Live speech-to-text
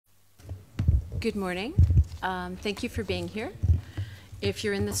Good morning. Thank you for being here. If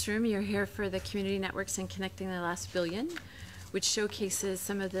you're in this room, you're here for the Community Networks and Connecting the Last Billion, which showcases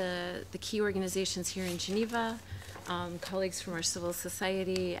some of the key organizations here in Geneva, colleagues from our civil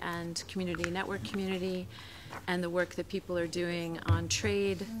society and community network community, and the work that people are doing on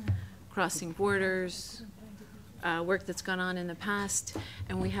trade, crossing borders, work that's gone on in the past.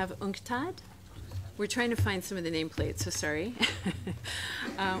 And we have UNCTAD. We're trying to find some of the nameplates, so sorry.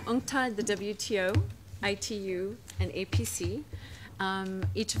 UNCTAD, the WTO, ITU, and APC.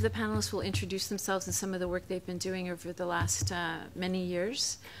 Each of the panelists will introduce themselves and some of the work they've been doing over the last many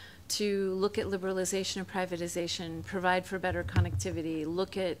years to look at liberalization and privatization, provide for better connectivity,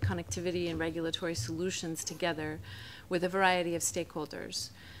 look at connectivity and regulatory solutions together with a variety of stakeholders.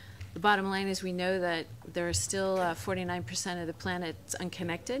 The bottom line is we know that there are still 49% of the planet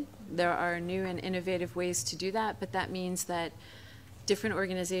unconnected. There are new and innovative ways to do that, but that means that different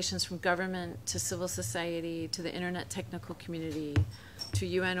organizations from government to civil society to the internet technical community to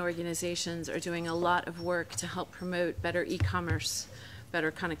UN organizations are doing a lot of work to help promote better e-commerce, better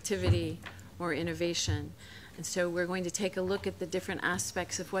connectivity, more innovation. And so we're going to take a look at the different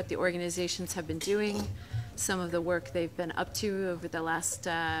aspects of what the organizations have been doing, some of the work they've been up to over the last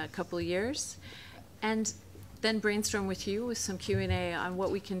couple of years, and then brainstorm with you with some Q&A on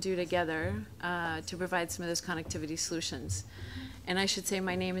what we can do together to provide some of those connectivity solutions. And I should say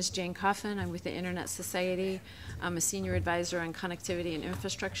my name is Jane Coffin. I'm with the Internet Society. I'm a senior advisor on connectivity and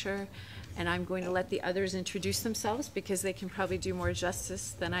infrastructure, and I'm going to let the others introduce themselves because they can probably do more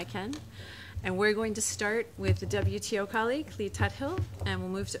justice than I can. And we're going to start with the WTO colleague, Lee Tuthill, and we'll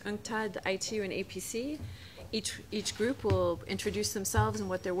move to UNCTAD, the ITU, and APC. Each group will introduce themselves and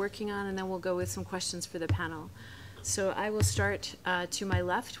what they're working on, and then we'll go with some questions for the panel. So I will start to my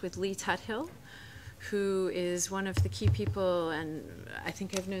left with Lee Tuthill, who is one of the key people, and I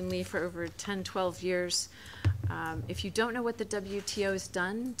think I've known Lee for over 10, 12 years. If you don't know what the WTO has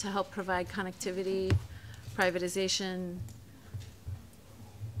done to help provide connectivity, privatization,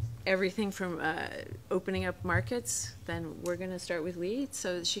 everything from opening up markets, then we're going to start with Lee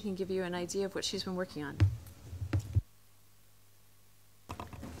so that she can give you an idea of what she's been working on.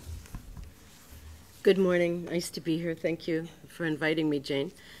 Good morning. Nice to be here. Thank you for inviting me,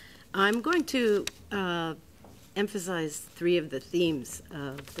 Jane. I'm going to emphasize three of the themes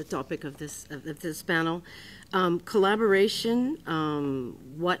of the topic of this panel. Collaboration,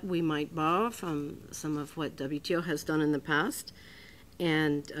 what we might borrow from some of what WTO has done in the past,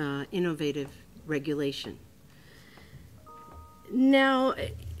 and innovative regulation. Now,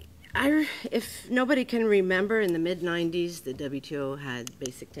 if nobody can remember, in the mid-90s, the WTO had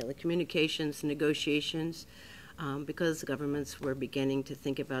basic telecommunications negotiations because governments were beginning to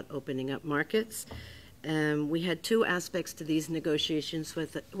think about opening up markets. We had two aspects to these negotiations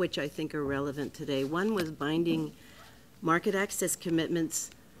which I think are relevant today. One was binding market access commitments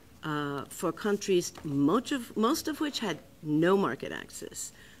for countries, most of which had no market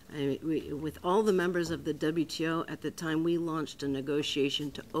access. With all the members of the WTO at the time, we launched a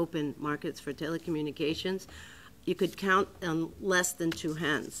negotiation to open markets for telecommunications. You could count on less than two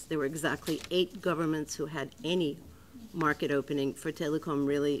hands. There were exactly 8 governments who had any market opening for telecom,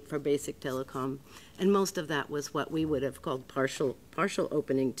 really, for basic telecom. And most of that was what we would have called partial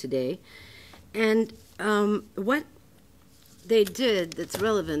opening today. And what they did that's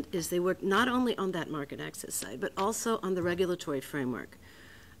relevant is they worked not only on that market access side, but also on the regulatory framework.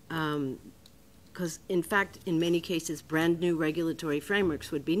 Because, in fact, in many cases, brand new regulatory frameworks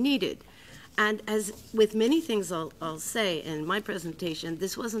would be needed. And as with many things I'll say in my presentation,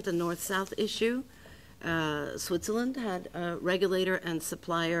 this wasn't a north-south issue. Switzerland had a regulator and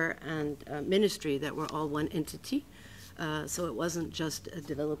supplier and ministry that were all one entity. So it wasn't just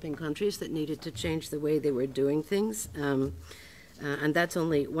developing countries that needed to change the way they were doing things. And that's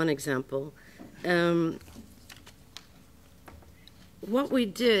only one example. What we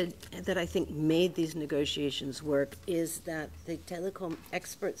did that I think made these negotiations work is that the telecom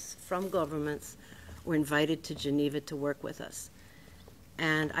experts from governments were invited to Geneva to work with us.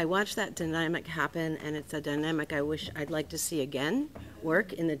 And I watched that dynamic happen, and it's a dynamic I'd like to see again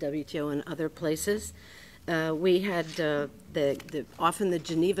work in the WTO and other places. We had often the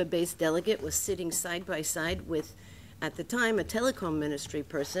Geneva-based delegate was sitting side by side with, at the time, a telecom ministry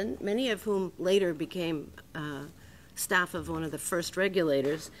person, many of whom later became staff of one of the first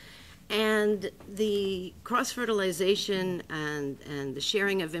regulators. And the cross-fertilization and the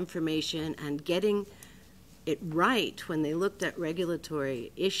sharing of information and getting it right when they looked at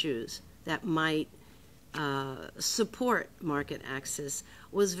regulatory issues that might support market access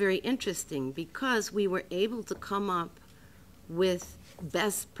was very interesting because we were able to come up with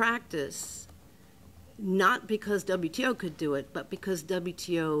best practice not because WTO could do it, but because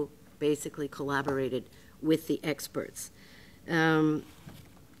WTO basically collaborated with the experts. Now,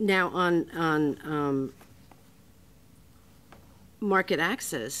 on market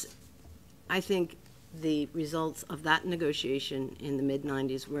access, I think the results of that negotiation in the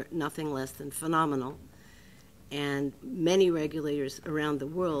mid-90s were nothing less than phenomenal. And many regulators around the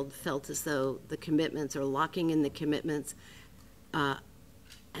world felt as though the commitments, or locking in the commitments,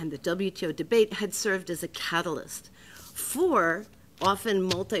 and the WTO debate had served as a catalyst for often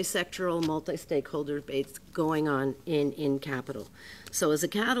multi-sectoral, multi-stakeholder debates going on in capital. So as a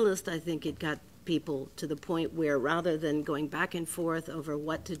catalyst, I think it got people to the point where, rather than going back and forth over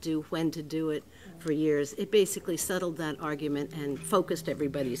what to do, when to do it for years, it basically settled that argument and focused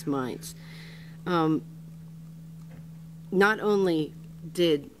everybody's minds. Not only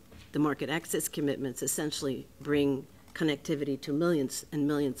did the market access commitments essentially bring connectivity to millions and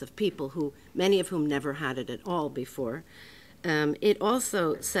millions of people, who many of whom never had it at all before, it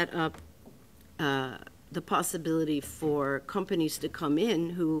also set up the possibility for companies to come in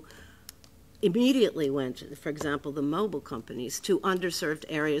who immediately went, for example, the mobile companies, to underserved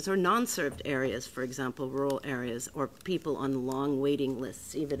areas or non-served areas, for example, rural areas, or people on long waiting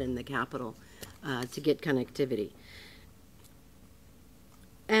lists, even in the capital, to get connectivity.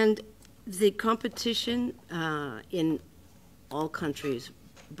 And the competition in all countries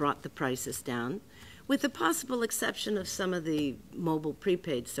brought the prices down, with the possible exception of some of the mobile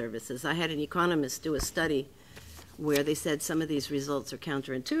prepaid services. I had an economist do a study where they said some of these results are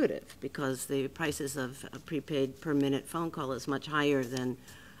counterintuitive, because the prices of a prepaid per minute phone call is much higher than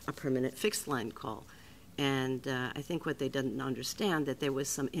a per minute fixed line call. And I think what they didn't understand, that there was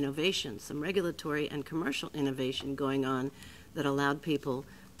some innovation, some regulatory and commercial innovation going on that allowed people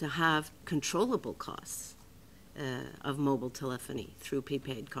to have controllable costs of mobile telephony through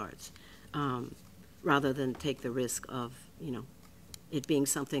prepaid cards, rather than take the risk of, it being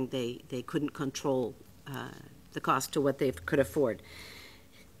something they couldn't control the cost to what they could afford.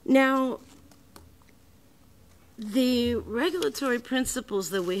 Now, the regulatory principles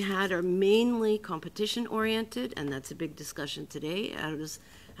that we had are mainly competition-oriented, and that's a big discussion today.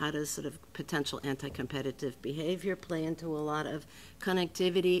 How does sort of potential anti-competitive behavior play into a lot of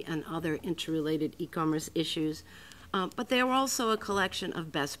connectivity and other interrelated e-commerce issues? But they were also a collection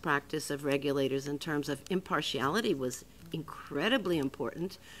of best practice of regulators in terms of impartiality was incredibly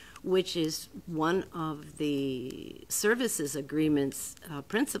important, which is one of the services agreement's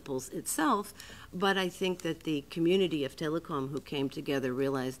principles itself. But I think that the community of telecom who came together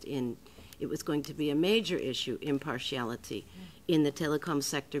realized it was going to be a major issue, impartiality, in the telecom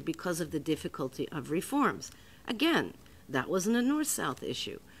sector because of the difficulty of reforms. Again, that wasn't a north-south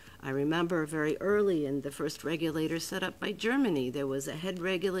issue. I remember very early in the first regulator set up by Germany, there was a head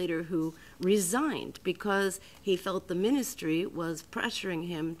regulator who resigned because he felt the ministry was pressuring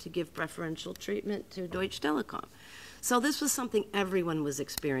him to give preferential treatment to Deutsche Telekom. So this was something everyone was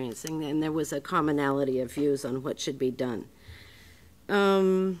experiencing, and there was a commonality of views on what should be done.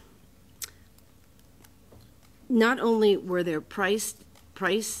 Not only were there price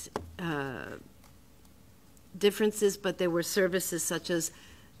differences, but there were services such as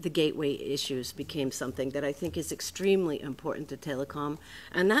the gateway issues became something that I think is extremely important to telecom,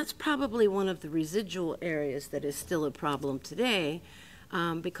 and that's probably one of the residual areas that is still a problem today,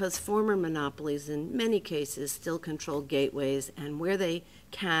 because former monopolies in many cases still control gateways, and where they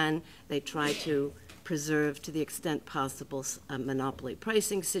can, they try to preserve to the extent possible a monopoly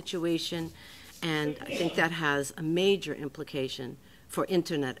pricing situation, and I think that has a major implication for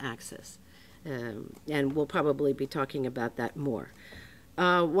internet access, and we'll probably be talking about that more.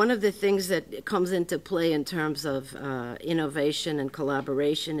 One of the things that comes into play in terms of innovation and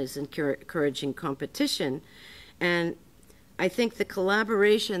collaboration is encouraging competition. And I think the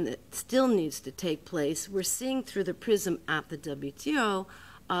collaboration that still needs to take place, we're seeing through the prism at the WTO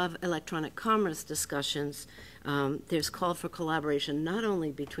of electronic commerce discussions. There's call for collaboration not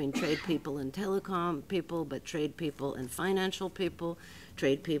only between trade people and telecom people, but trade people and financial people,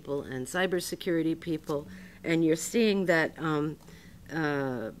 trade people and cybersecurity people. And you're seeing that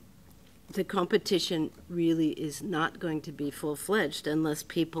the competition really is not going to be full-fledged unless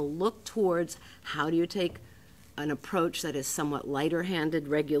people look towards how do you take an approach that is somewhat lighter-handed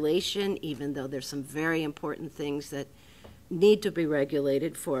regulation, even though there's some very important things that need to be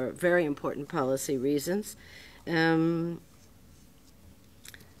regulated for very important policy reasons. The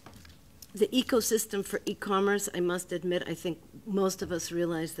ecosystem for e-commerce, I must admit, I think most of us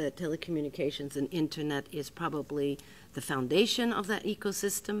realize that telecommunications and internet is probably the foundation of that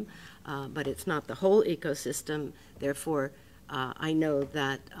ecosystem, but it's not the whole ecosystem. Therefore, I know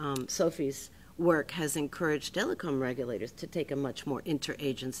that Sophie's work has encouraged telecom regulators to take a much more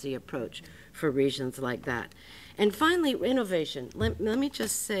interagency approach for regions like that. And finally, innovation. Let me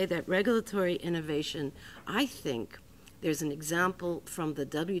just say that regulatory innovation, I think there's an example from the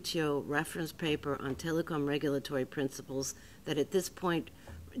WTO Reference Paper on Telecom Regulatory Principles that at this point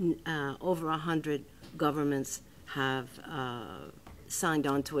over 100 governments have signed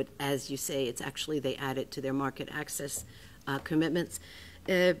on to it. As you say, it's actually they add it to their market access commitments.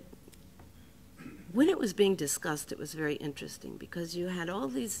 When it was being discussed, it was very interesting because you had all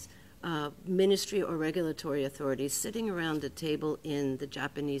these ministry or regulatory authorities sitting around a table in the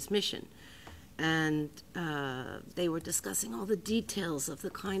Japanese mission. And they were discussing all the details of the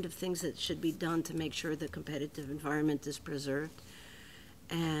kind of things that should be done to make sure the competitive environment is preserved.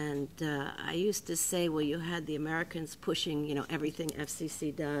 And I used to say, well, you had the Americans pushing, you know, everything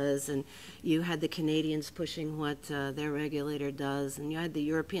FCC does, and you had the Canadians pushing what their regulator does, and you had the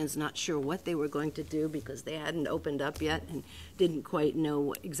Europeans not sure what they were going to do because they hadn't opened up yet and didn't quite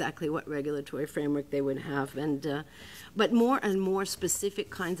know exactly what regulatory framework they would have. And but more and more specific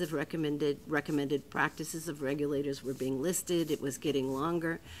kinds of recommended practices of regulators were being listed. It was getting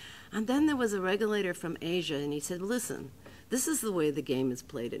longer. And then there was a regulator from Asia, and he said, listen, this is the way the game is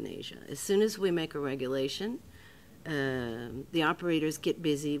played in Asia. As soon as we make a regulation, the operators get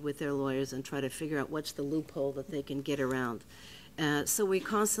busy with their lawyers and try to figure out what's the loophole that they can get around. So we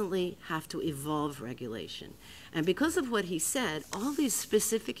constantly have to evolve regulation. And because of what he said, all these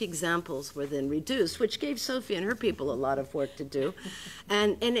specific examples were then reduced, which gave Sophie and her people a lot of work to do.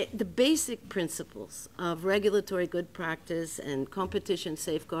 And the basic principles of regulatory good practice and competition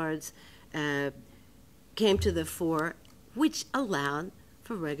safeguards came to the fore, which allowed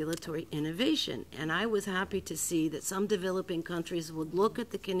for regulatory innovation. And I was happy to see that some developing countries would look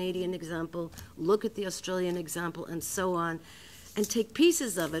at the Canadian example, look at the Australian example, and so on, and take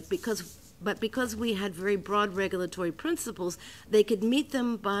pieces of it but because we had very broad regulatory principles, they could meet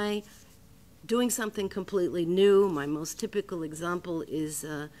them by doing something completely new. My most typical example is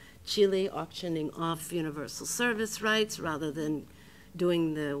Chile auctioning off universal service rights rather than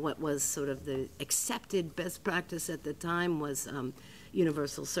doing what was sort of the accepted best practice at the time was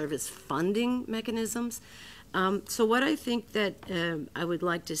universal service funding mechanisms. So what I think that I would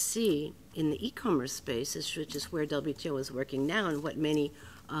like to see in the e-commerce space, which is where WTO is working now and what many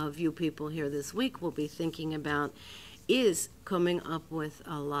of you people here this week will be thinking about, is coming up with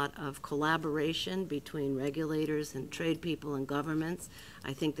a lot of collaboration between regulators and trade people and governments.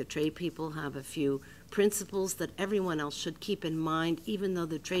 I think the trade people have a few principles that everyone else should keep in mind, even though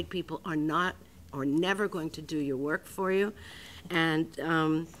the trade people are not or never going to do your work for you,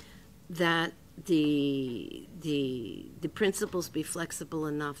 and that the principles be flexible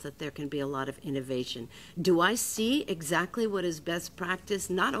enough that there can be a lot of innovation. Do I see exactly what is best practice,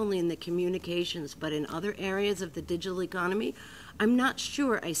 not only in the communications, but in other areas of the digital economy? I'm not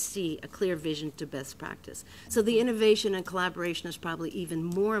sure I see a clear vision to best practice. So the innovation and collaboration is probably even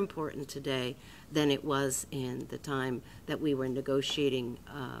more important today than it was in the time that we were negotiating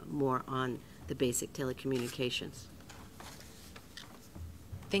more on the basic telecommunications.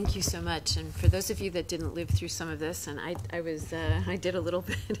 Thank you so much. And for those of you that didn't live through some of this, and I did a little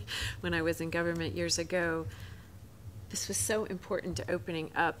bit when I was in government years ago, this was so important to opening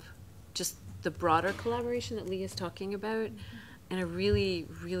up just the broader collaboration that Lee is talking about. And I really,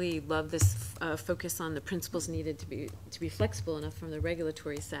 really love this focus on the principles needed to be flexible enough from the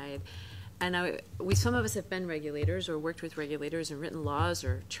regulatory side. And some of us have been regulators or worked with regulators and written laws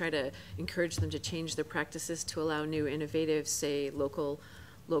or try to encourage them to change their practices to allow new innovative, say, local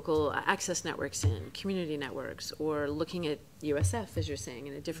access networks and community networks, or looking at USF, as you're saying,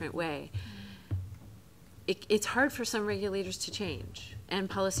 in a different way. It's hard for some regulators to change, and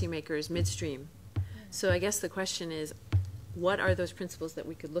policymakers midstream. So I guess the question is, what are those principles that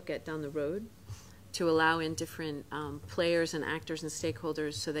we could look at down the road to allow in different players and actors and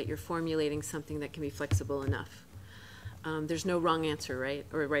stakeholders so that you're formulating something that can be flexible enough? There's no wrong answer, right?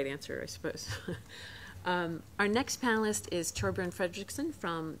 Or a right answer, I suppose. Our next panelist is Torbjørn Fredrickson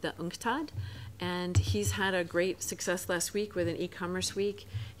from the UNCTAD, and he's had a great success last week with an e-commerce week.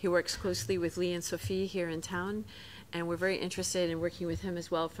 He works closely with Lee and Sophie here in town, and we're very interested in working with him as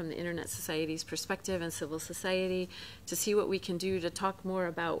well from the Internet Society's perspective and civil society to see what we can do to talk more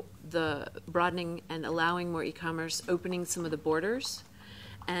about the broadening and allowing more e-commerce, opening some of the borders.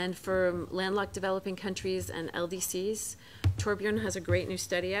 And for landlocked developing countries and LDCs, Torbjørn has a great new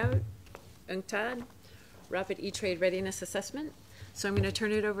study out, UNCTAD, Rapid E-Trade Readiness Assessment. So I'm going to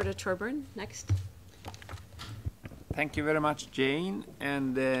turn it over to Torbjørn next. Thank you very much, Jane,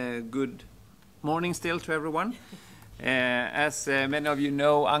 and good morning still to everyone. As many of you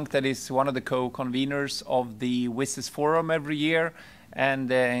know, UNCTAD is one of the co-conveners of the WSIS forum every year,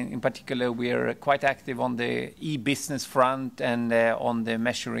 and in particular we are quite active on the e-business front and on the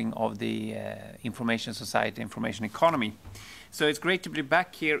measuring of the information society, information economy. So it's great to be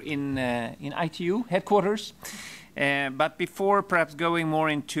back here in ITU headquarters. But before perhaps going more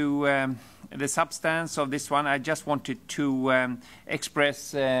into the substance of this one, I just wanted to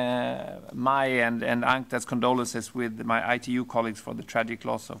express my and UNCTAD's condolences with my ITU colleagues for the tragic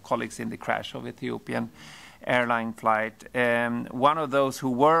loss of colleagues in the crash of Ethiopian airline flight. One of those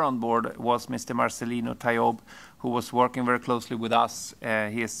who were on board was Mr. Marcelino Tayob, who was working very closely with us.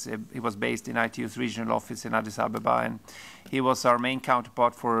 He was based in ITU's regional office in Addis Ababa, and he was our main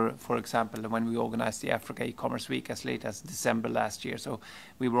counterpart, for example, when we organized the Africa e-commerce week as late as December last year. So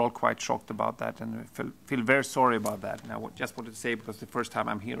we were all quite shocked about that, and feel very sorry about that. And I just wanted to say, because the first time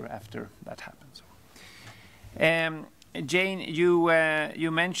I'm here after that happened. So. Jane,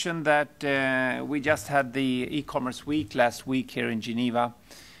 you mentioned that we just had the e-commerce week last week here in Geneva.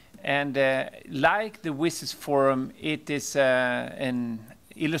 And like the WSIS forum, it is an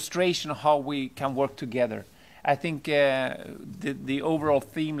illustration of how we can work together. I think the overall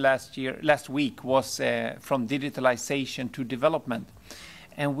theme last week was from digitalization to development.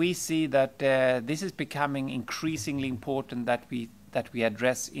 And we see that this is becoming increasingly important that we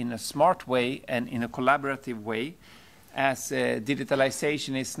address in a smart way and in a collaborative way, as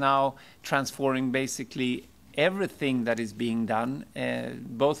digitalization is now transforming basically everything that is being done,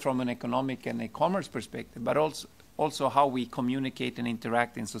 both from an economic and e-commerce perspective, but also how we communicate and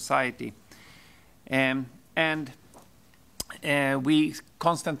interact in society. We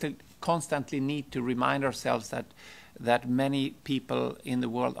constantly need to remind ourselves that many people in the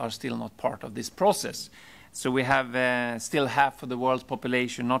world are still not part of this process. So we have still half of the world's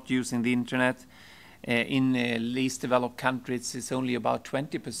population not using the internet. In least developed countries, it's only about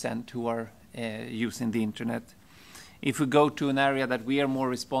 20% who are using the internet. If we go to an area that we are more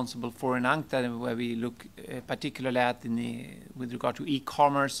responsible for in UNCTAD, where we look particularly at with regard to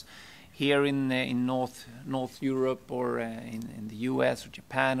e-commerce, here in North Europe or in the US or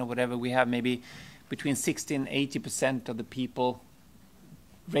Japan or whatever, we have maybe between 60 and 80% of the people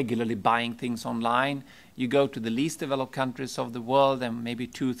regularly buying things online. You go to the least developed countries of the world, and maybe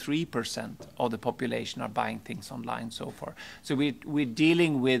 2-3% of the population are buying things online so far. So we're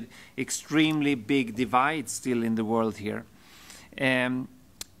dealing with extremely big divides still in the world here. And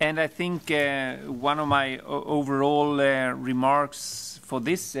I think one of my overall remarks for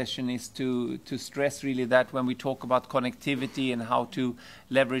this session is to stress really that when we talk about connectivity and how to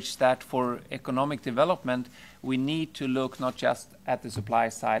leverage that for economic development, we need to look not just at the supply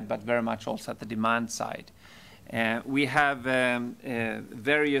side, but very much also at the demand side. We have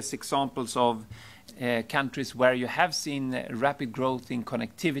various examples of countries where you have seen rapid growth in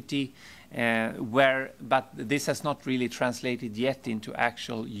connectivity, but this has not really translated yet into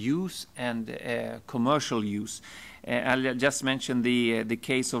actual use and commercial use. I'll just mention the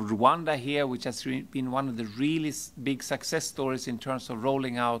case of Rwanda here, which has been one of the really big success stories in terms of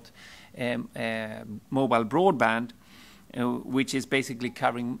rolling out mobile broadband, which is basically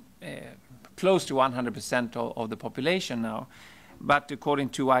covering close to 100% of the population now. But according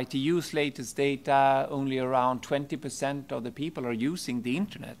to ITU's latest data, only around 20% of the people are using the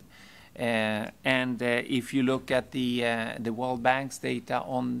internet. If you look at the World Bank's data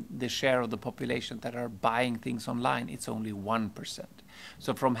on the share of the population that are buying things online, it's only 1%.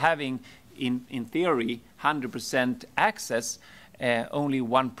 So from having, in theory, 100% access, only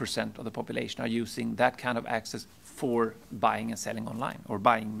 1% of the population are using that kind of access for buying and selling online, or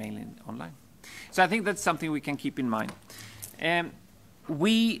buying mainly online. So I think that's something we can keep in mind.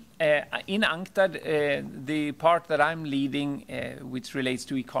 We, in UNCTAD, the part that I'm leading, which relates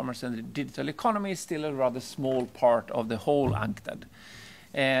to e-commerce and the digital economy, is still a rather small part of the whole UNCTAD.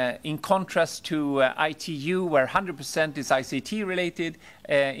 In contrast to ITU, where 100% is ICT related,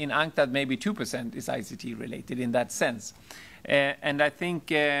 in UNCTAD maybe 2% is ICT related in that sense. And I think,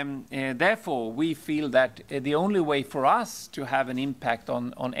 therefore, we feel that the only way for us to have an impact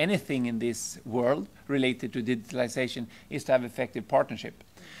on anything in this world related to digitalization is to have effective partnership.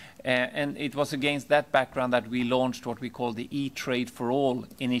 And it was against that background that we launched what we call the E-Trade for All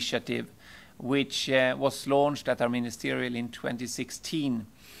initiative, which was launched at our ministerial in 2016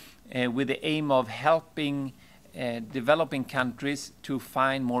 with the aim of helping developing countries to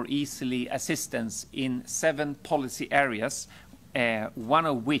find more easily assistance in 7 policy areas, one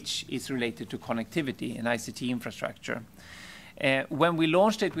of which is related to connectivity and ICT infrastructure. When we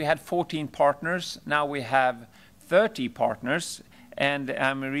launched it, we had 14 partners. Now we have 30 partners, And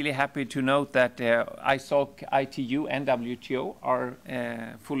I'm really happy to note that ISOC, ITU, and WTO are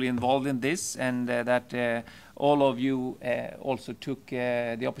fully involved in this, and that all of you also took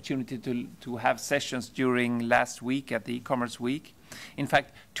the opportunity to have sessions during last week at the e-commerce week. In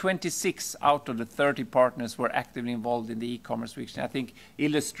fact, 26 out of the 30 partners were actively involved in the e-commerce week, and I think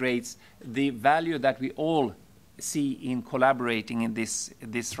illustrates the value that we all see in collaborating in this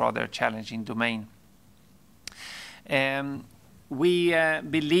rather challenging domain. We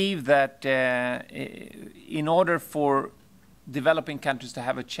believe that in order for developing countries to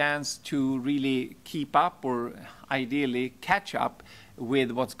have a chance to really keep up, or ideally catch up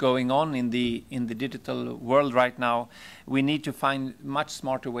with what's going on in the digital world right now, we need to find much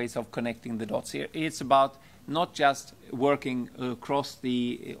smarter ways of connecting the dots here. It's about not just working across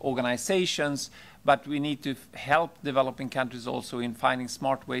the organizations, but we need to help developing countries also in finding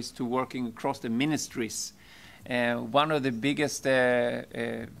smart ways to working across the ministries. One of the biggest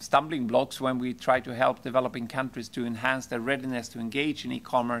stumbling blocks when we try to help developing countries to enhance their readiness to engage in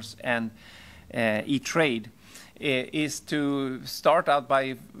e-commerce and e-trade is to start out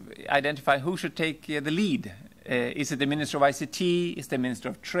by identifying who should take the lead. Is it the Minister of ICT? Is it the Minister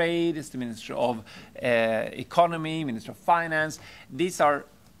of Trade? Is it the Minister of Economy? Minister of Finance? These are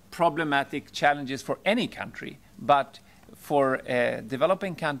problematic challenges for any country, but for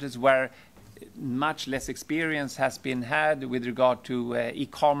developing countries where much less experience has been had with regard to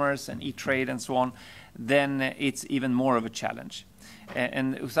e-commerce and e-trade and so on, then it's even more of a challenge.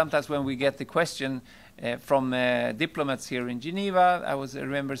 And sometimes when we get the question from diplomats here in Geneva, I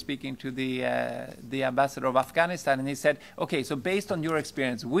remember speaking to the ambassador of Afghanistan, and he said, okay, so based on your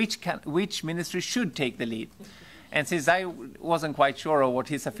experience, which ministry should take the lead? And since I wasn't quite sure of what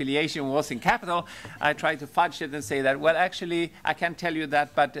his affiliation was in capital, I tried to fudge it and say that, well, actually, I can't tell you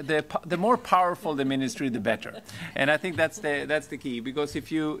that, but the more powerful the ministry, the better. And I think that's the key, because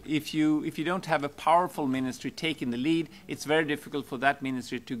if you don't have a powerful ministry taking the lead, it's very difficult for that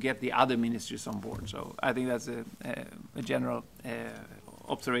ministry to get the other ministries on board. So I think that's a general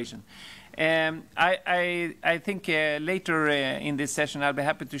observation. I think later in this session, I'll be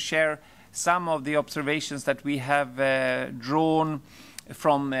happy to share some of the observations that we have drawn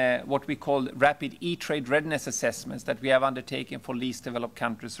from what we call rapid e-trade readiness assessments that we have undertaken for least developed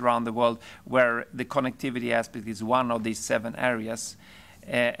countries around the world, where the connectivity aspect is one of these 7 areas.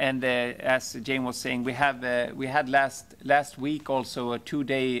 And as Jane was saying, we had last week also a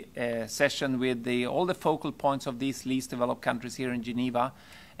 2-day session with all the focal points of these least developed countries here in Geneva,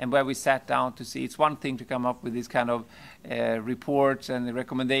 and where we sat down to see, it's one thing to come up with these kind of reports and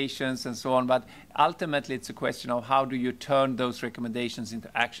recommendations and so on, but ultimately it's a question of how do you turn those recommendations into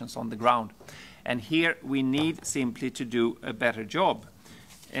actions on the ground. And here we need simply to do a better job.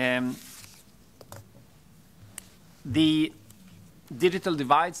 The digital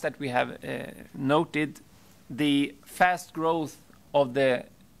divides that we have noted, the fast growth of the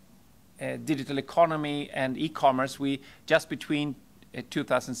digital economy and e-commerce, we just between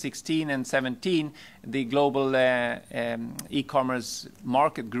 2016 and 17, the global e-commerce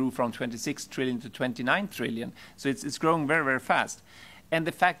market grew from 26 trillion to 29 trillion. So it's growing very, very fast. And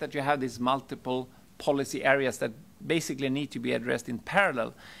the fact that you have these multiple policy areas that basically need to be addressed in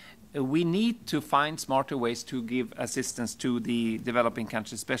parallel, we need to find smarter ways to give assistance to the developing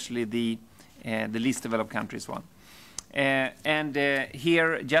countries, especially the least developed countries one.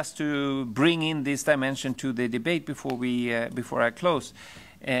 Here, just to bring in this dimension to the debate before I close,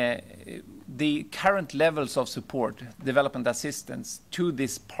 the current levels of support, development assistance to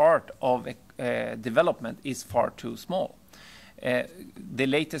this part of development is far too small. The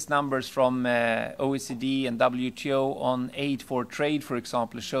latest numbers from OECD and WTO on aid for trade, for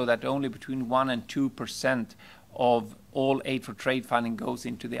example, show that only between 1% and 2% of all aid for trade funding goes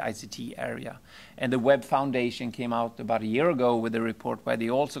into the ICT area. And the Web Foundation came out about a year ago with a report where they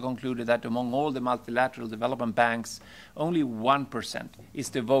also concluded that among all the multilateral development banks, only 1% is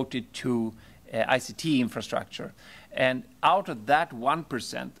devoted to ICT infrastructure. And out of that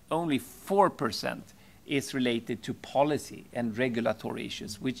 1%, only 4% is related to policy and regulatory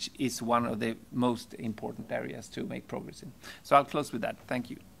issues, which is one of the most important areas to make progress in. So I'll close with that. Thank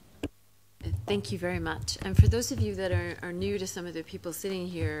you. Thank you very much. And for those of you that are new to some of the people sitting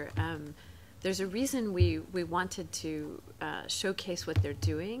here, there's a reason we wanted to showcase what they're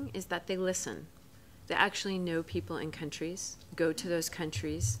doing, is that they listen. They actually know people in countries, go to those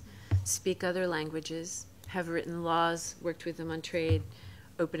countries, speak other languages, have written laws, worked with them on trade,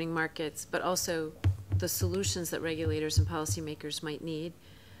 opening markets, but also the solutions that regulators and policymakers might need,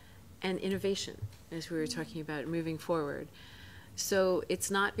 and innovation, as we were talking about, moving forward. So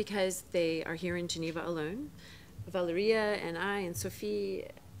it's not because they are here in Geneva alone. Valeria and I and Sophie,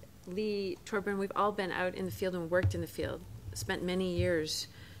 Lee, Torbjörn, we've all been out in the field and worked in the field, spent many years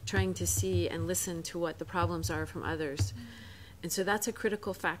trying to see and listen to what the problems are from others. And so that's a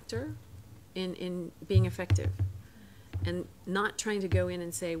critical factor in being effective. And not trying to go in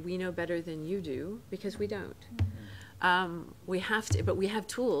and say, we know better than you do, because we don't. We have to, but we have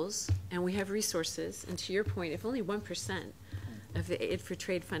tools and we have resources. And to your point, if only 1% of the aid for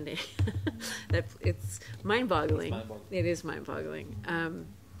trade funding, it's mind-boggling. It is mind-boggling.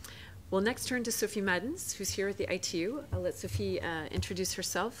 We'll next turn to Sophie Maddens, who's here at the ITU. I'll let Sophie introduce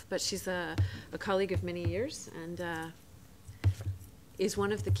herself, but she's a colleague of many years and is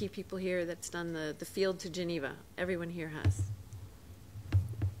one of the key people here that's done the field to Geneva. Everyone here has.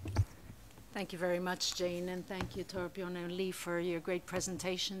 Thank you very much, Jane, and thank you, Torbjörn and Lee, for your great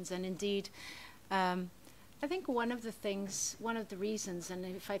presentations. And indeed, I think one of the reasons, and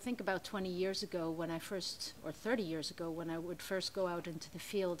if I think about 20 years ago when I first, or 30 years ago when I would first go out into the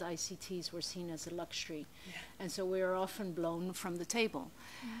field, ICTs were seen as a luxury. Yeah. And so we were often blown from the table.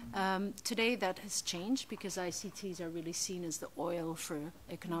 Today that has changed because ICTs are really seen as the oil for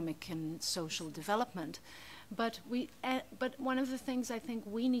economic and social development. But one of the things I think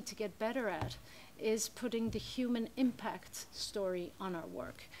we need to get better at is putting the human impact story on our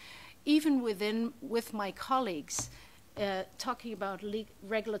work. Even with my colleagues, talking about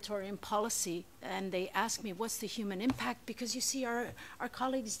regulatory and policy, and they ask me, what's the human impact? Because you see our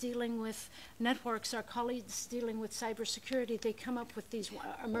colleagues dealing with networks, our colleagues dealing with cybersecurity, they come up with these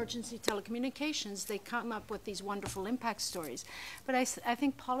emergency telecommunications, they come up with these wonderful impact stories. But I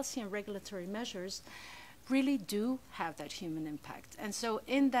think policy and regulatory measures really do have that human impact. And so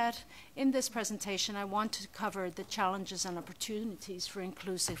in this presentation, I want to cover the challenges and opportunities for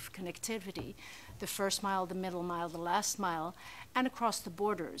inclusive connectivity, the first mile, the middle mile, the last mile, and across the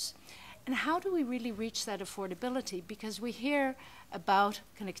borders. And how do we really reach that affordability? Because we hear about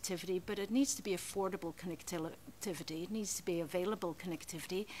connectivity, but it needs to be affordable connectivity. It needs to be available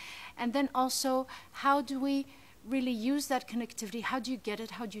connectivity. And then also, how do we really use that connectivity? How do you get it?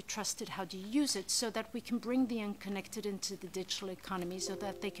 How do you trust it? How do you use it so that we can bring the unconnected into the digital economy so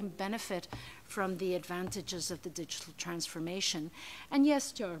that they can benefit from the advantages of the digital transformation? And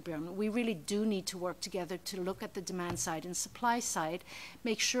yes, Torbjörn, we really do need to work together to look at the demand side and supply side,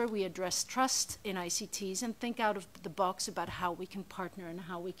 make sure we address trust in ICTs and think out of the box about how we can partner and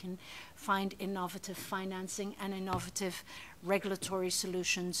how we can find innovative financing and innovative regulatory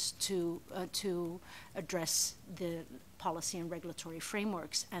solutions to address the policy and regulatory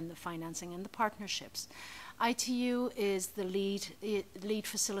frameworks and the financing and the partnerships. ITU is the lead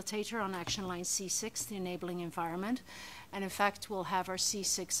facilitator on Action Line C6, the enabling environment. And in fact, we'll have our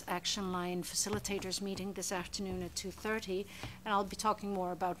C6 Action Line facilitators meeting this afternoon at 2:30. And I'll be talking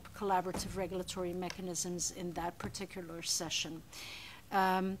more about collaborative regulatory mechanisms in that particular session.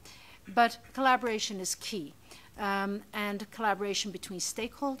 But collaboration is key. And collaboration between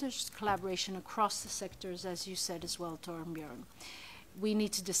stakeholders, collaboration across the sectors, as you said as well, Torbjörn. We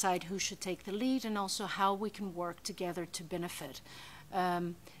need to decide who should take the lead and also how we can work together to benefit.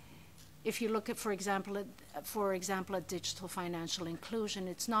 If you look at, for example, at digital financial inclusion,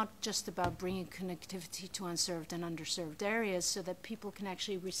 it's not just about bringing connectivity to unserved and underserved areas so that people can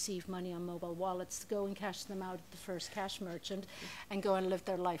actually receive money on mobile wallets to go and cash them out at the first cash merchant and go and live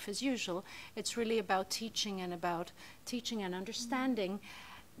their life as usual. It's really about teaching and understanding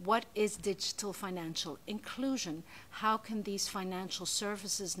what is digital financial inclusion. How can these financial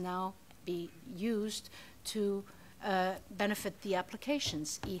services now be used to benefit the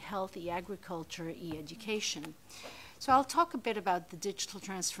applications, e-health, e-agriculture, e-education. So I'll talk a bit about the digital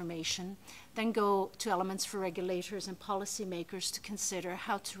transformation, then go to elements for regulators and policymakers to consider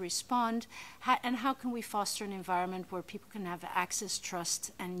how to respond, and how can we foster an environment where people can have access, trust,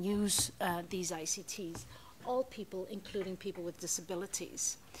 and use these ICTs, all people, including people with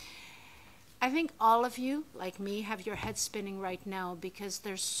disabilities. I think all of you, like me, have your head spinning right now because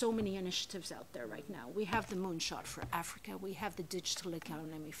there's so many initiatives out there right now. We have the Moonshot for Africa. We have the Digital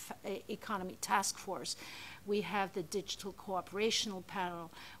Economy Task Force. We have the Digital Cooperational Panel.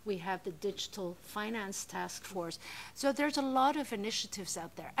 We have the Digital Finance Task Force. So there's a lot of initiatives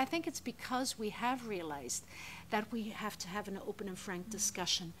out there. I think it's because we have realized that we have to have an open and frank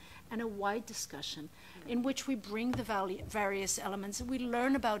discussion and a wide discussion in which we bring the various elements and we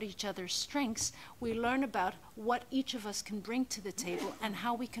learn about each other's strengths, we learn about what each of us can bring to the table and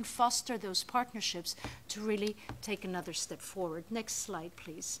how we can foster those partnerships to really take another step forward. Next slide,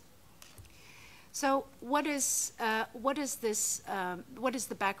 please. So what is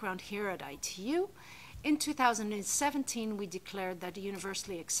the background here at ITU? In 2017, we declared that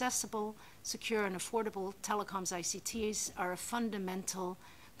universally accessible, secure, and affordable telecoms ICTs are a fundamental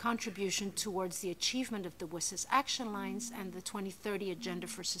contribution towards the achievement of the WSIS action lines and the 2030 Agenda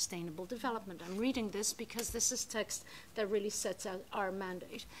for Sustainable Development. I'm reading this because this is text that really sets out our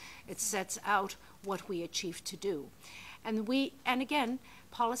mandate. It sets out what we achieve to do. And again,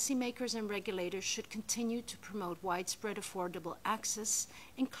 policymakers and regulators should continue to promote widespread affordable access,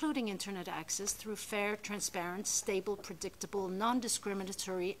 including internet access, through fair, transparent, stable, predictable,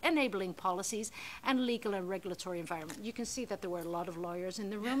 non-discriminatory, enabling policies and legal and regulatory environment. You can see that there were a lot of lawyers in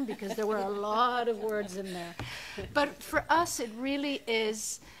the room because there were a lot of words in there. But for us, it really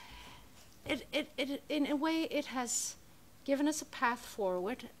is, in a way, it has given us a path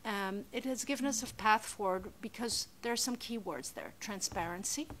forward. It has given us a path forward because there are some key words there.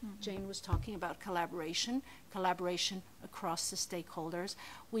 Transparency. Jane was talking about collaboration across the stakeholders.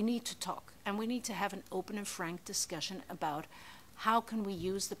 We need to talk, and we need to have an open and frank discussion about how can we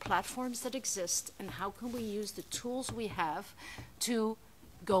use the platforms that exist and how can we use the tools we have to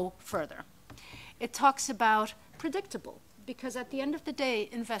go further. It talks about predictable, because at the end of the day,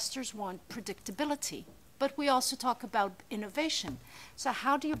 investors want predictability. But we also talk about innovation. So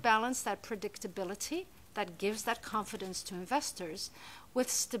how do you balance that predictability that gives that confidence to investors with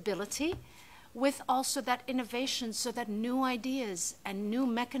stability, with also that innovation so that new ideas and new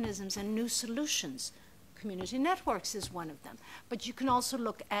mechanisms and new solutions, community networks is one of them. But you can also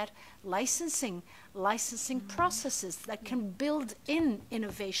look at licensing processes that can build in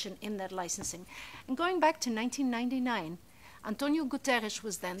innovation in that licensing. And going back to 1999, Antonio Guterres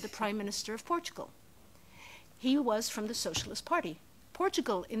was then the Prime Minister of Portugal. He was from the Socialist Party.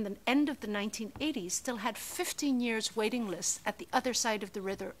 Portugal, in the end of the 1980s, still had 15 years waiting lists at the other side of the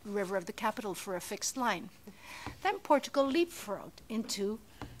river of the capital for a fixed line. Then Portugal leapfrogged into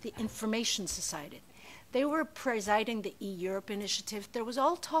the information society. They were presiding the E-Europe initiative. There was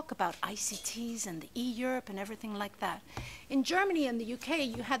all talk about ICTs and the E-Europe and everything like that. In Germany and the UK,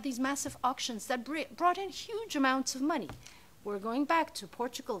 you had these massive auctions that brought in huge amounts of money. We're going back to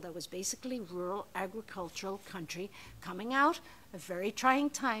Portugal, that was basically a rural agricultural country, coming out of very trying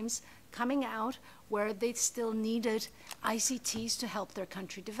times, coming out where they still needed ICTs to help their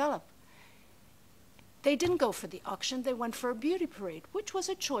country develop. They didn't go for the auction, they went for a beauty parade, which was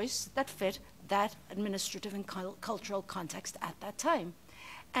a choice that fit that administrative and cultural context at that time.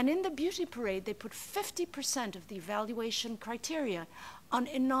 And in the beauty parade, they put 50% of the evaluation criteria on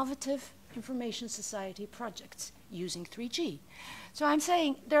innovative information society projects using 3G. So I'm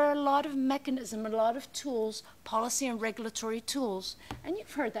saying there are a lot of mechanisms, a lot of tools, policy and regulatory tools. And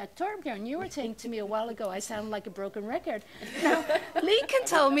you've heard that, Torbjörn. You were saying to me a while ago, I sound like a broken record. Now, Lee can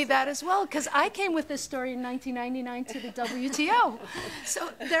tell me that as well, because I came with this story in 1999 to the WTO. So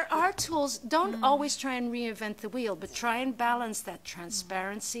there are tools. Don't always try and reinvent the wheel, but try and balance that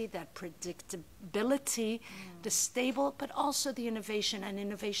transparency, that predictability, the stable, but also the innovation and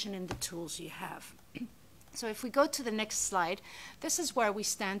innovation in the tools you have. So if we go to the next slide, this is where we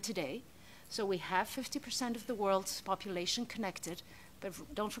stand today. So we have 50% of the world's population connected, but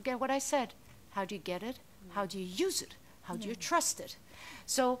don't forget what I said. How do you get it? How do you use it? How do you trust it?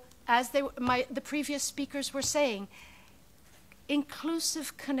 So as the previous speakers were saying,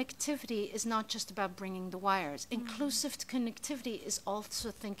 inclusive connectivity is not just about bringing the wires. Inclusive connectivity is also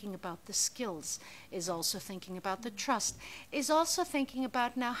thinking about the skills, is also thinking about the trust, is also thinking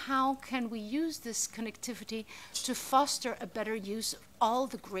about now how can we use this connectivity to foster a better use of all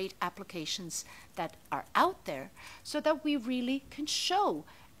the great applications that are out there so that we really can show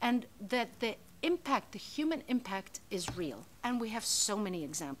and that the impact, the human impact is real. And we have so many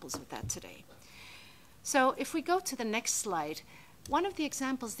examples of that today. So if we go to the next slide, one of the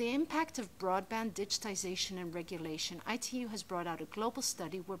examples, the impact of broadband digitization and regulation. ITU has brought out a global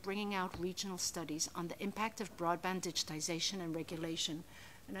study. We're bringing out regional studies on the impact of broadband digitization and regulation.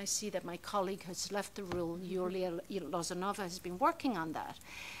 And I see that my colleague has left the room, Yulia Lozanova, has been working on that.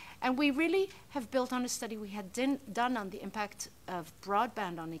 And we really have built on a study we had done on the impact of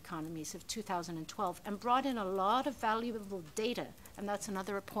broadband on economies of 2012 and brought in a lot of valuable data. And that's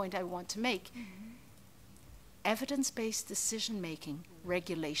another point I want to make. Evidence-based decision-making,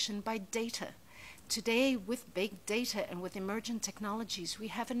 regulation by data. Today, with big data and with emergent technologies, we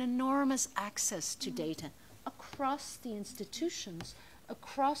have an enormous access to data across the institutions,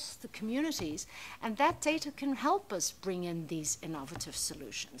 across the communities, and that data can help us bring in these innovative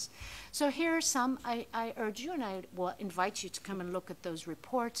solutions. So here are some. I urge you, and I will invite you to come and look at those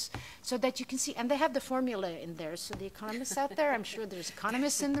reports so that you can see, and they have the formula in there, so the economists out there, I'm sure there's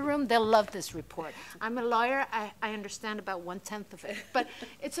economists in the room, they'll love this report. I'm a lawyer, I understand about 1/10 of it, but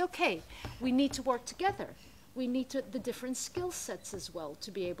it's okay. We need to work together. We need the different skill sets as well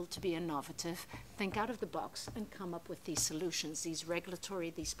to be able to be innovative, think out of the box, and come up with these solutions, these regulatory,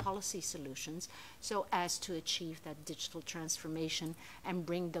 these policy solutions, so as to achieve that digital transformation and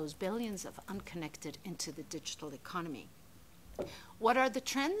bring those billions of unconnected into the digital economy. What are the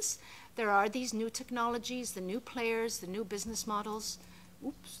trends? There are these new technologies, the new players, the new business models.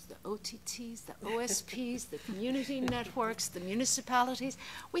 The OTTs, the OSPs, the community networks, the municipalities.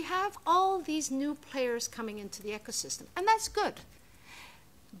 We have all these new players coming into the ecosystem, and that's good.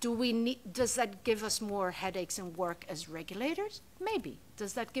 Does that give us more headaches and work as regulators? Maybe.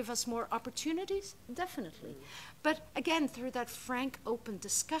 Does that give us more opportunities? Definitely. But again, through that frank, open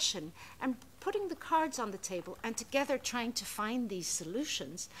discussion and putting the cards on the table and together trying to find these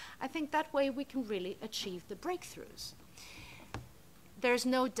solutions, I think that way we can really achieve the breakthroughs. There's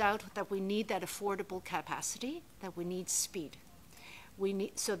no doubt that we need that affordable capacity, that we need speed. We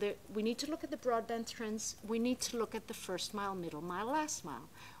need to look at the broadband trends. We need to look at the first mile, middle mile, last mile.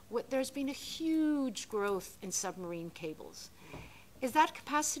 There's been a huge growth in submarine cables. Is that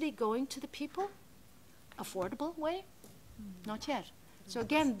capacity going to the people? Affordable way? Not yet. So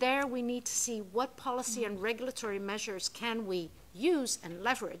again, there we need to see what policy and regulatory measures can we use and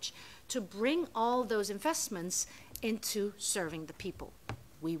leverage to bring all those investments into serving the people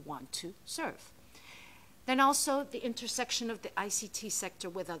we want to serve. Then also the intersection of the ICT sector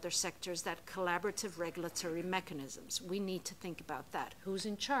with other sectors, that collaborative regulatory mechanisms. We need to think about that. Who's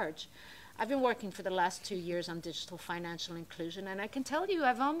in charge? I've been working for the last 2 years on digital financial inclusion, and I can tell you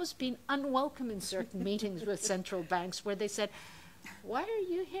I've almost been unwelcome in certain meetings with central banks where they said, why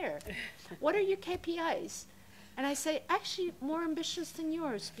are you here? What are your KPIs? And I say, actually, more ambitious than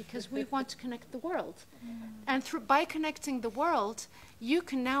yours, because we want to connect the world. And by connecting the world, you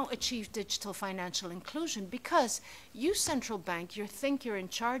can now achieve digital financial inclusion, because you, central bank, you think you're in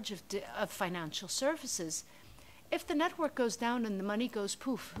charge of financial services. If the network goes down and the money goes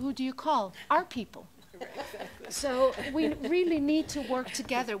poof, who do you call? Our people. So we really need to work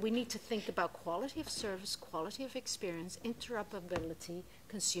together. We need to think about quality of service, quality of experience, interoperability,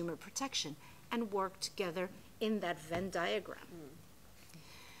 consumer protection, and work together in that Venn diagram.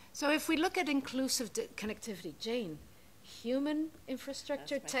 So if we look at inclusive connectivity, Jane, human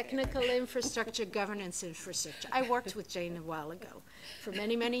infrastructure, technical infrastructure, governance infrastructure. I worked with Jane a while ago, for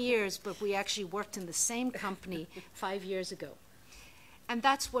many, many years, but we actually worked in the same company 5 years ago. And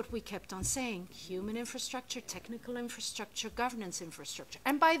that's what we kept on saying, human infrastructure, technical infrastructure, governance infrastructure.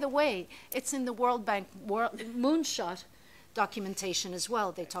 And by the way, it's in the World Bank moonshot documentation as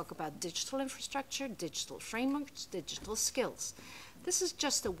well. They talk about digital infrastructure, digital frameworks, digital skills. This is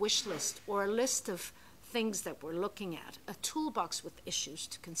just a wish list or a list of things that we're looking at, a toolbox with issues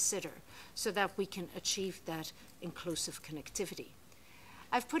to consider so that we can achieve that inclusive connectivity.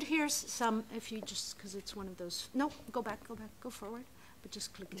 I've put here some, if you just, because it's one of those, no, go back, go forward, but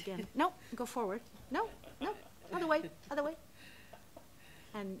just click again. No, go forward. No, other way.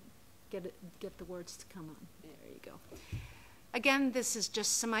 And get the words to come on. There you go. Again, this is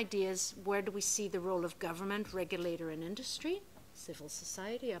just some ideas. Where do we see the role of government, regulator, and industry? Civil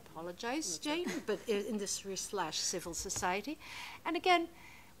society, I apologize, Jane, but industry/civil society. And again,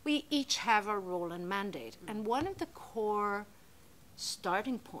 we each have our role and mandate. And one of the core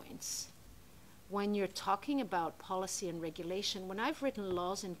starting points when you're talking about policy and regulation, when I've written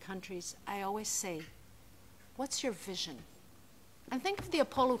laws in countries, I always say, what's your vision? And think of the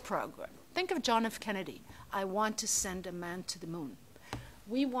Apollo program. Think of John F. Kennedy. I want to send a man to the moon.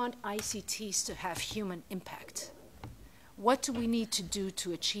 We want ICTs to have human impact. What do we need to do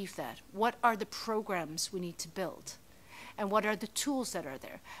to achieve that? What are the programs we need to build? And what are the tools that are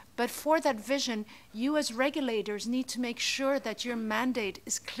there? But for that vision, you as regulators need to make sure that your mandate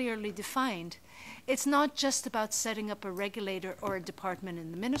is clearly defined. It's not just about setting up a regulator or a department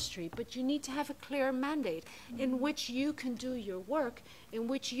in the ministry, but you need to have a clear mandate in which you can do your work, in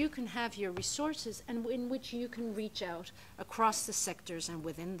which you can have your resources, and in which you can reach out across the sectors and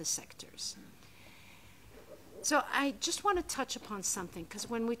within the sectors. So I just want to touch upon something, because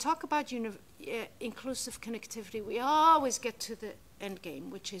when we talk about inclusive connectivity, we always get to the end game,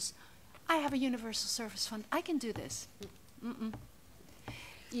 which is, I have a universal service fund, I can do this.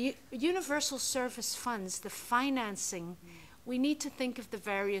 Universal service funds, the financing, we need to think of the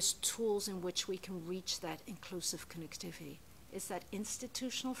various tools in which we can reach that inclusive connectivity. is that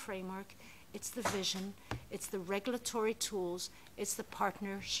institutional framework, it's the vision, it's the regulatory tools, it's the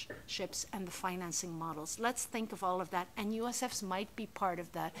partnerships and the financing models. Let's think of all of that, and USFs might be part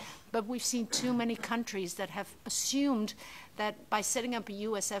of that, but we've seen too many countries that have assumed that by setting up a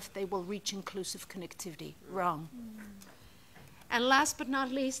USF they will reach inclusive connectivity. Wrong. And last but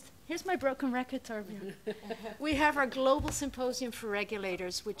not least, here's my broken record, Torbjörn. We have our Global Symposium for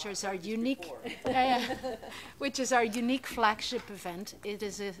Regulators, which is our unique, flagship event. It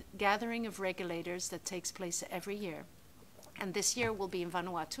is a gathering of regulators that takes place every year. And this year will be in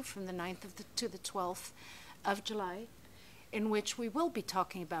Vanuatu from the 9th to the 12th of July, in which we will be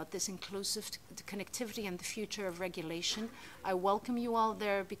talking about this inclusive connectivity and the future of regulation. I welcome you all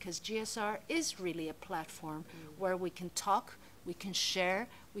there because GSR is really a platform where we can talk, we can share,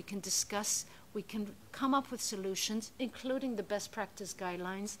 we can discuss, we can come up with solutions, including the best practice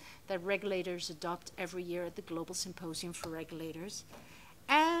guidelines that regulators adopt every year at the Global Symposium for Regulators.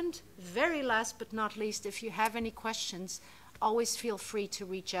 And very last but not least, if you have any questions, always feel free to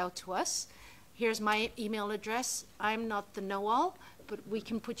reach out to us. Here's my email address. I'm not the know-all, but we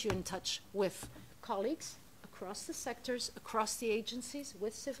can put you in touch with colleagues across the sectors, across the agencies,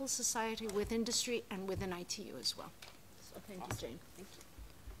 with civil society, with industry, and within ITU as well. So thank you, Jane. Thank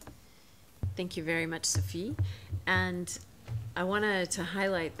you. Thank you very much, Sophie. And I wanted to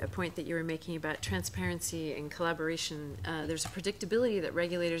highlight a point that you were making about transparency and collaboration. There's a predictability that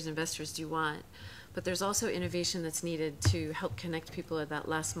regulators and investors do want, but there's also innovation that's needed to help connect people at that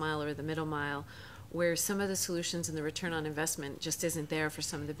last mile or the middle mile, where some of the solutions and the return on investment just isn't there for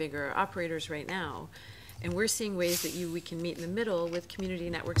some of the bigger operators right now. And we're seeing ways that we can meet in the middle with community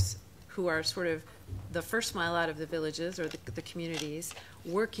networks who are sort of the first mile out of the villages or the communities,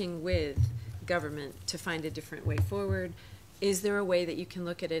 working with government to find a different way forward. Is there a way that you can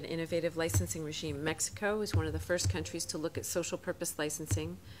look at an innovative licensing regime? Mexico is one of the first countries to look at social purpose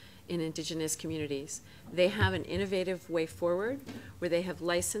licensing in indigenous communities. They have an innovative way forward where they have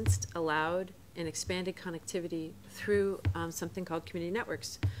licensed, allowed, and expanded connectivity through something called Community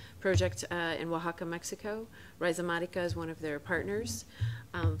Networks project in Oaxaca, Mexico. Rizomarica is one of their partners.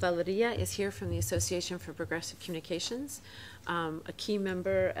 Valeria is here from the Association for Progressive Communications, a key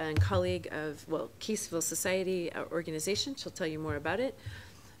member and colleague of, key civil society organization. She'll tell you more about it.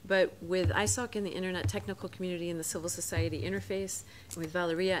 But with ISOC and the Internet technical community and the civil society interface, and with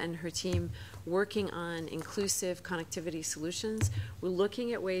Valeria and her team working on inclusive connectivity solutions, we're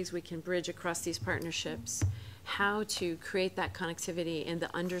looking at ways we can bridge across these partnerships how to create that connectivity in the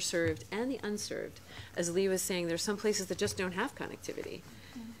underserved and the unserved. As Lee was saying, there's some places that just don't have connectivity.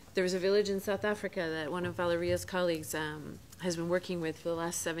 There was a village in South Africa that one of Valeria's colleagues has been working with for the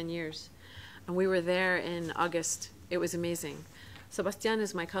last 7 years. And we were there in August. It was amazing. Sebastian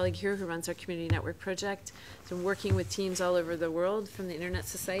is my colleague here who runs our community network project. So I'm working with teams all over the world, from the Internet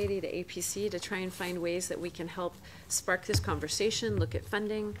Society to APC, to try and find ways that we can help spark this conversation, look at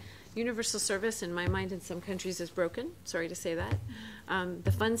funding. Universal service, in my mind, in some countries is broken. Sorry to say that.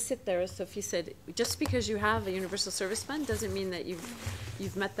 The funds sit there, as Sophie said. Just because you have a universal service fund doesn't mean that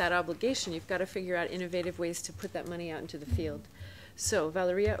you've met that obligation. You've got to figure out innovative ways to put that money out into the field. So,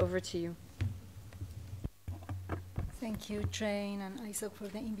 Valeria, over to you. Thank you, Jane and Isaac, for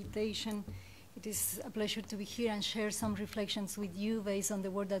the invitation. It is a pleasure to be here and share some reflections with you based on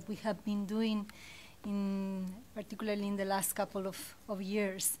the work that we have been doing, particularly in the last couple of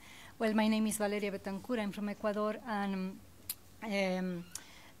years. Well, my name is Valeria Betancourt. I'm from Ecuador, and in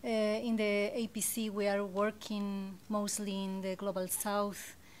the APC we are working mostly in the Global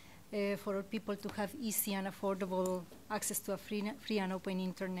South for people to have easy and affordable access to a free and open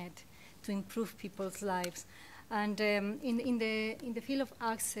internet to improve people's lives. And in the field of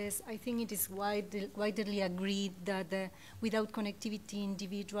access, I think it is widely agreed that without connectivity,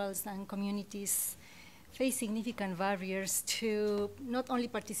 individuals and communities face significant barriers to not only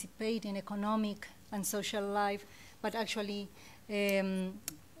participate in economic and social life, but actually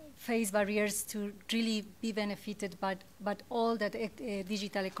face barriers to really be benefited by all that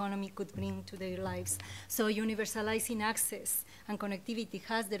digital economy could bring to their lives. So universalizing access and connectivity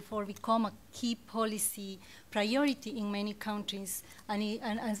has therefore become a key policy priority in many countries. And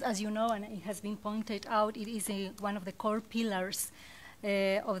as you know, and it has been pointed out, it is one of the core pillars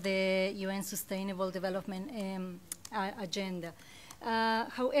of the UN Sustainable Development Agenda.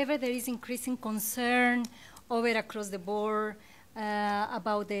 However, there is increasing concern across the board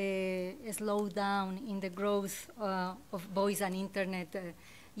about the slowdown in the growth of voice and internet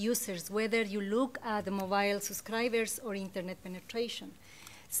users, whether you look at the mobile subscribers or internet penetration.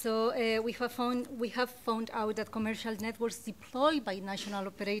 So we have found out that commercial networks deployed by national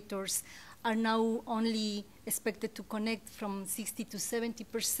operators are now only expected to connect from 60 to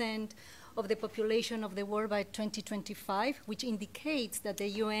 70% of the population of the world by 2025, which indicates that the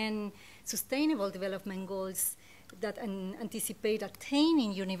UN Sustainable Development Goals that anticipate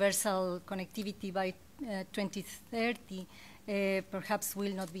attaining universal connectivity by 2030 perhaps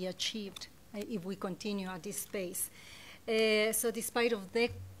will not be achieved if we continue at this pace. So despite of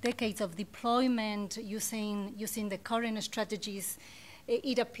decades of deployment using the current strategies,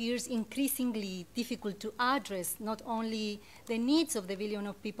 it appears increasingly difficult to address not only the needs of the billion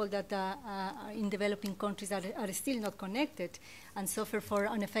of people that are in developing countries that are still not connected and suffer for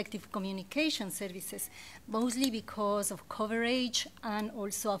ineffective communication services, mostly because of coverage and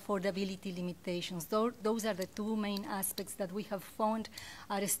also affordability limitations. Those are the two main aspects that we have found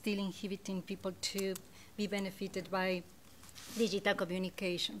are still inhibiting people to be benefited by digital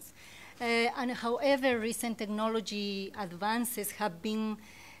communications. And however, recent technology advances have been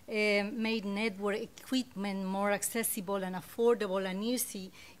made network equipment more accessible and affordable and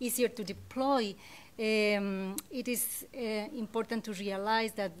easier to deploy. It is important to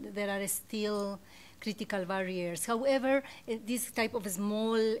realize that there are still critical barriers. However, this type of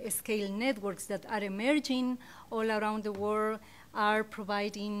small-scale networks that are emerging all around the world are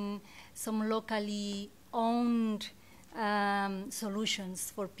providing some locally owned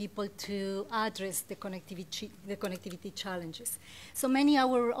solutions for people to address the connectivity challenges. So many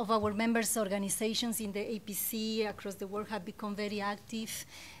of our members organizations in the APC across the world have become very active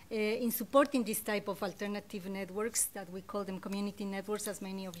in supporting this type of alternative networks that we call them community networks, as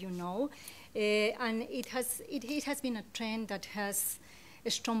many of you know. And it has been a trend that has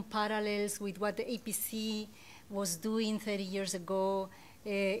strong parallels with what the APC was doing 30 years ago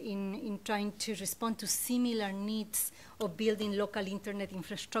in trying to respond to similar needs of building local internet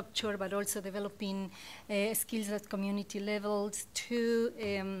infrastructure, but also developing skills at community levels to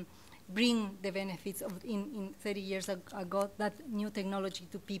bring the benefits of in 30 years ago, that new technology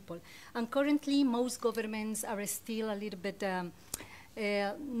to people. And currently, most governments are still a little bit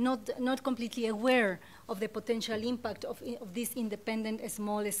not completely aware of the potential impact of these independent,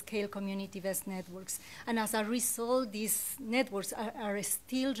 small-scale community-based networks. And as a result, these networks are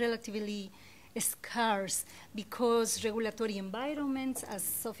still relatively scarce because regulatory environments, as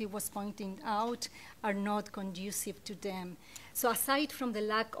Sophie was pointing out, are not conducive to them. So aside from the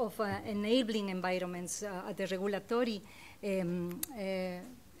lack of enabling environments at the regulatory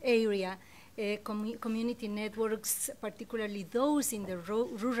area, community networks, particularly those in the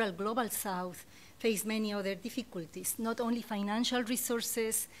rural global south, face many other difficulties. Not only financial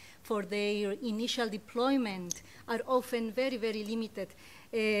resources for their initial deployment are often very, very limited,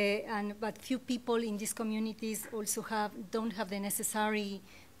 but few people in these communities also don't have the necessary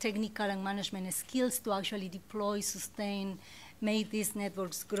technical and management skills to actually deploy, sustain, make these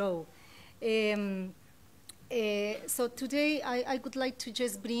networks grow. So today I would like to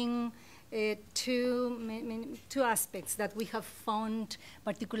just bring two aspects that we have found,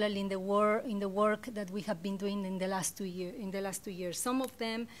 particularly in the work that we have been doing in the last 2 years. Some of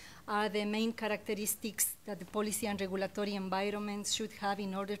them are the main characteristics that the policy and regulatory environments should have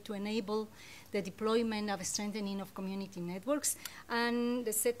in order to enable the deployment of strengthening of community networks. And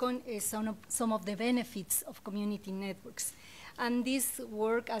the second is some of the benefits of community networks. And this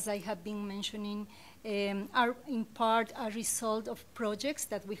work, as I have been mentioning, are in part a result of projects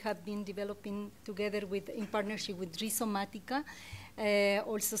that we have been developing together in partnership with Rhizomatica,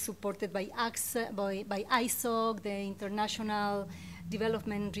 also supported by ISOC, the International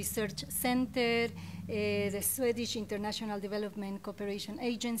Development Research Center, the Swedish International Development Cooperation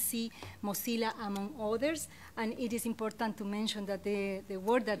Agency, Mozilla, among others. And it is important to mention that the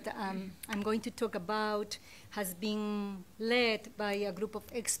work that I'm going to talk about has been led by a group of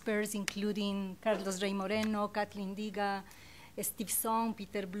experts, including Carlos Rey Moreno, Kathleen Diga, Steve Song,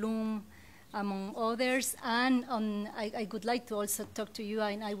 Peter Bloom, among others. And I would like to also talk to you,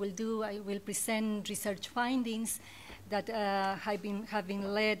 and I will present research findings that have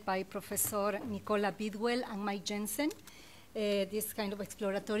been led by Professor Nicola Bidwell and Mike Jensen. This kind of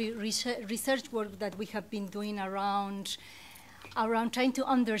exploratory research work that we have been doing around trying to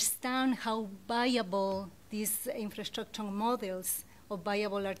understand how viable these infrastructure models of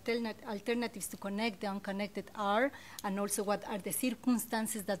viable alternatives to connect the unconnected are, and also what are the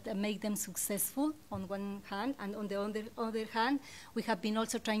circumstances that make them successful on one hand, and on the other hand, we have been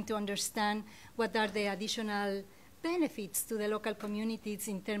also trying to understand what are the additional benefits to the local communities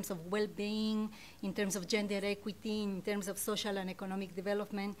in terms of well-being, in terms of gender equity, in terms of social and economic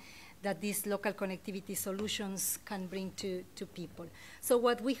development that these local connectivity solutions can bring to people. So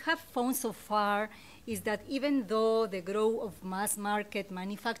what we have found so far is that even though the growth of mass market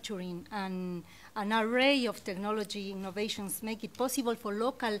manufacturing and an array of technology innovations make it possible for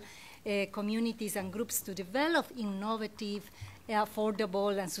local communities and groups to develop innovative,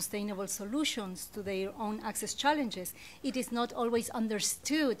 affordable, and sustainable solutions to their own access challenges, it is not always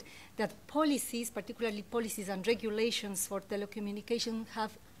understood that policies, particularly policies and regulations for telecommunications,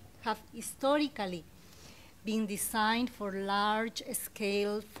 have historically been designed for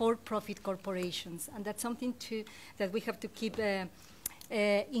large-scale, for-profit corporations. And that's something that we have to keep in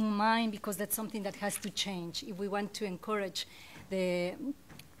mind, because that's something that has to change if we want to encourage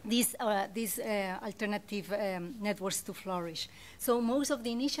these alternative networks to flourish. So most of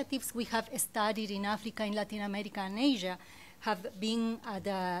the initiatives we have studied in Africa, in Latin America, and Asia have been at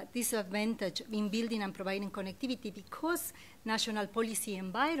a disadvantage in building and providing connectivity because national policy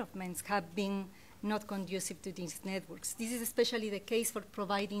environments have been not conducive to these networks. This is especially the case for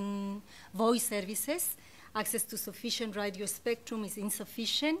providing voice services. Access to sufficient radio spectrum is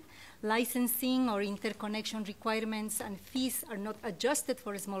insufficient. Licensing or interconnection requirements and fees are not adjusted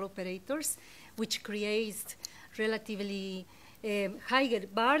for small operators, which creates relatively higher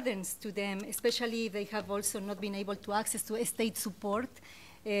burdens to them, especially if they have also not been able to access to state support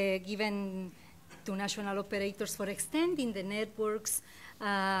given to national operators for extending the networks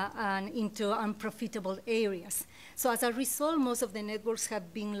and into unprofitable areas. So as a result, most of the networks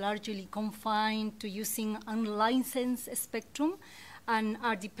have been largely confined to using unlicensed spectrum and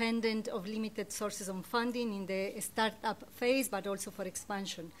are dependent of limited sources of funding in the startup phase, but also for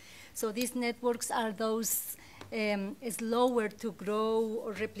expansion. So these networks are those slower to grow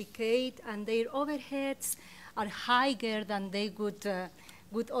or replicate, and their overheads are higher than they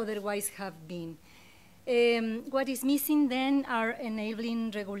would otherwise have been. What is missing then are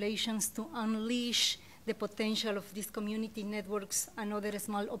enabling regulations to unleash the potential of these community networks and other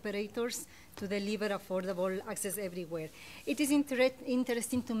small operators to deliver affordable access everywhere. It is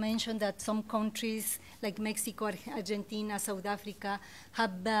interesting to mention that some countries like Mexico, Argentina, South Africa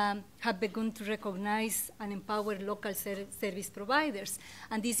have begun to recognize and empower local service providers.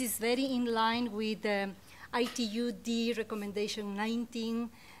 And this is very in line with ITUD recommendation 19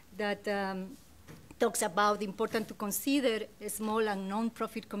 that talks about important to consider small and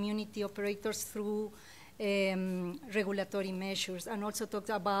non-profit community operators through regulatory measures, and also talks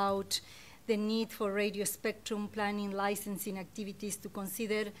about the need for radio spectrum planning, licensing activities to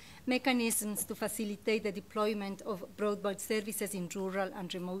consider mechanisms to facilitate the deployment of broadband services in rural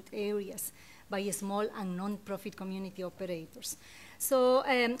and remote areas by small and non-profit community operators. So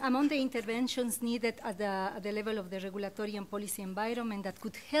among the interventions needed at the level of the regulatory and policy environment that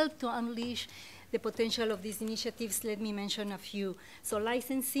could help to unleash the potential of these initiatives, let me mention a few. So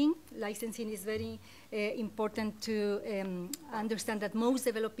licensing is very important to understand that most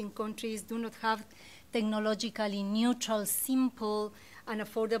developing countries do not have technologically neutral, simple, and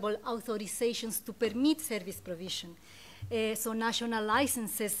affordable authorizations to permit service provision. So national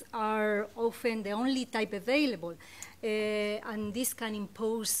licenses are often the only type available, and this can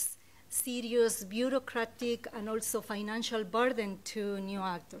impose serious bureaucratic and also financial burden to new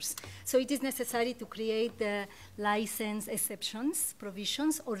actors. So it is necessary to create the license exceptions,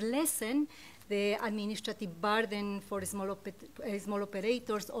 provisions, or lessen the administrative burden for small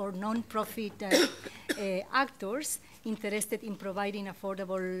operators or non-profit actors interested in providing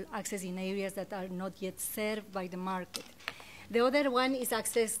affordable access in areas that are not yet served by the market. The other one is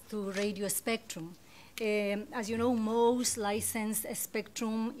access to radio spectrum. As you know, most licensed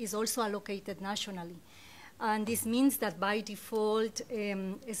spectrum is also allocated nationally. And this means that by default,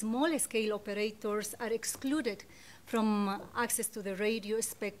 small-scale operators are excluded from access to the radio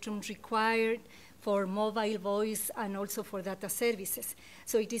spectrum required for mobile voice and also for data services.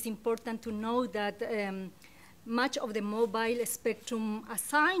 So it is important to know that much of the mobile spectrum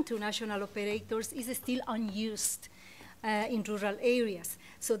assigned to national operators is still unused in rural areas.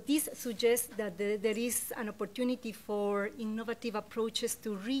 So this suggests that there is an opportunity for innovative approaches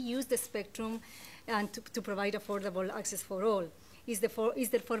to reuse the spectrum and to provide affordable access for all. It's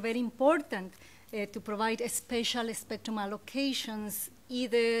therefore very important to provide special spectrum allocations,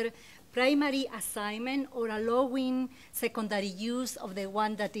 either primary assignment or allowing secondary use of the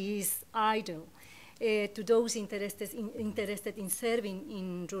one that is idle. To those interested in serving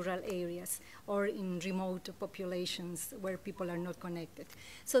in rural areas or in remote populations where people are not connected.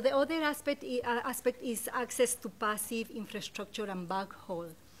 So the other aspect is access to passive infrastructure and backhaul.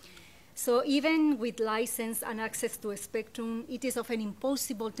 So even with license and access to a spectrum, it is often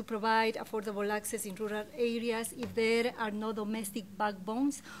impossible to provide affordable access in rural areas if there are no domestic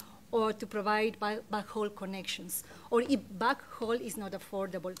backbones or to provide backhaul connections, or if backhaul is not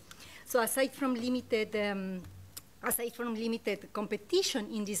affordable. So aside from limited competition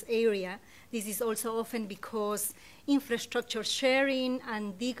in this area, this is also often because infrastructure sharing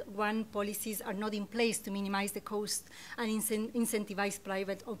and big one policies are not in place to minimize the cost and incentivize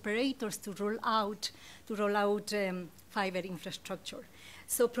private operators to roll out fiber infrastructure.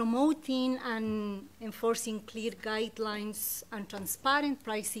 So promoting and enforcing clear guidelines and transparent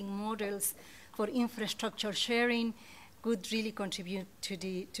pricing models for infrastructure sharing could really contribute to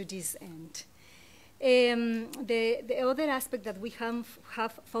this end. The other aspect that we have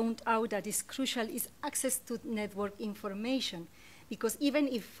found out that is crucial is access to network information, because even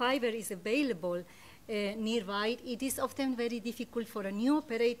if fiber is available nearby, it is often very difficult for a new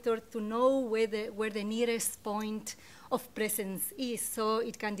operator to know where the nearest point of presence is, so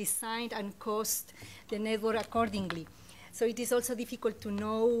it can design and cost the network accordingly. So it is also difficult to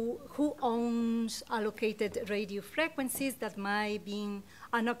know who owns allocated radio frequencies that might be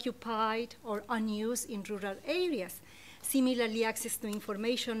unoccupied or unused in rural areas. Similarly, access to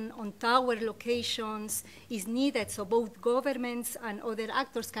information on tower locations is needed, so both governments and other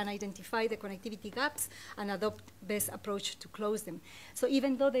actors can identify the connectivity gaps and adopt best approach to close them. So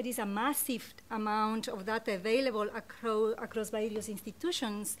even though there is a massive amount of data available across various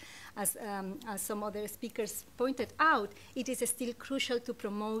institutions, as some other speakers pointed out, it is still crucial to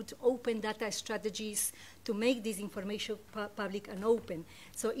promote open data strategies to make this information public and open.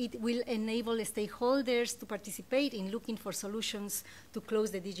 So it will enable stakeholders to participate in looking for solutions to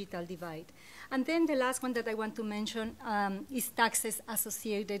close the digital divide. And then the last one that I want to mention is taxes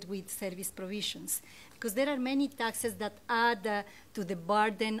associated with service provisions, because there are many taxes that add to the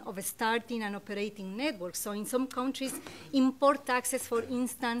burden of starting and operating networks. So in some countries, import taxes, for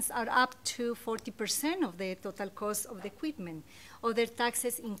instance, are up to 40% of the total cost of the equipment. Other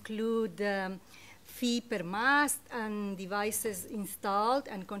taxes include fee per mast and devices installed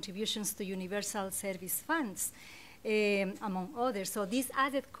and contributions to universal service funds, among others. So these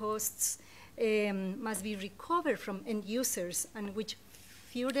added costs must be recovered from end users, and which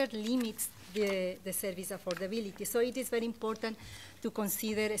further limits the service affordability. So it is very important to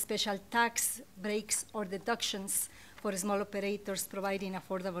consider special tax breaks or deductions for small operators providing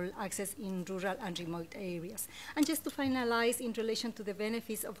affordable access in rural and remote areas. And just to finalize, in relation to the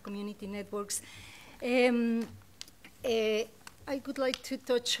benefits of community networks, I would like to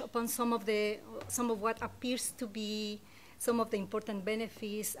touch upon some of what appears to be some of the important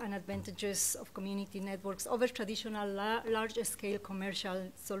benefits and advantages of community networks over traditional large-scale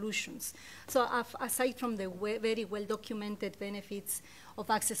commercial solutions. So aside from the very well-documented benefits of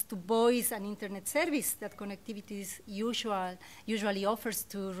access to voice and internet service that connectivity usually offers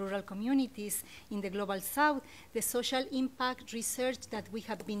to rural communities in the global south, the social impact research that we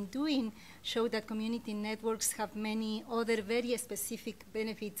have been doing show that community networks have many other very specific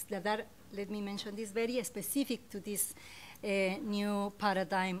benefits that are, let me mention this, very specific to this new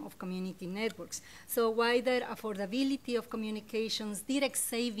paradigm of community networks. So wider affordability of communications, direct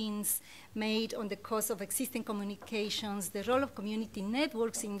savings made on the cost of existing communications, the role of community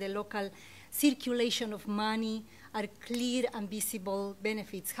networks in the local circulation of money are clear and visible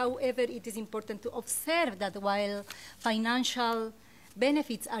benefits. However, it is important to observe that while financial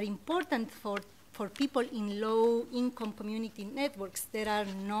benefits are important for people in low-income community networks, there are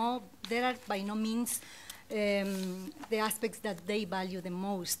by no means the aspects that they value the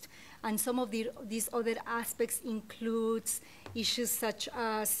most. And some of these other aspects includes issues such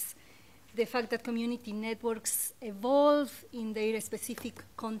as the fact that community networks evolve in their specific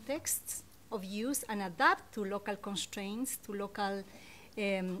contexts of use and adapt to local constraints, to local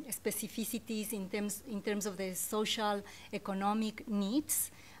specificities in terms of the social, economic needs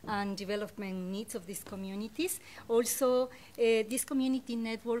and development needs of these communities. Also, these community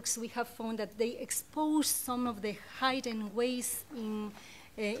networks, we have found that they expose some of the hidden ways in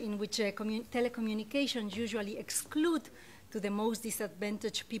which telecommunications usually exclude to the most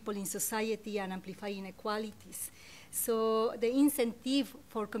disadvantaged people in society and amplify inequalities. So the incentive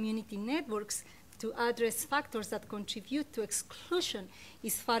for community networks to address factors that contribute to exclusion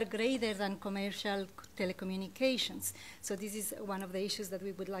is far greater than commercial telecommunications. So this is one of the issues that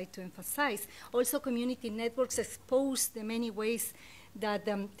we would like to emphasize. Also, community networks expose the many ways that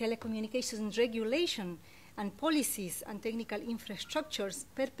telecommunications regulation and policies and technical infrastructures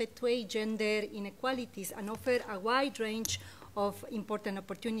perpetuate gender inequalities and offer a wide range of important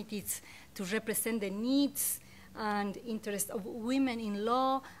opportunities to represent the needs and interests of women in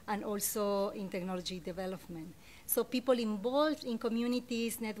law and also in technology development. So people involved in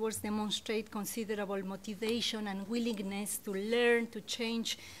communities networks demonstrate considerable motivation and willingness to learn, to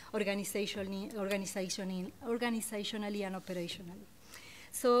change organizationally and operationally.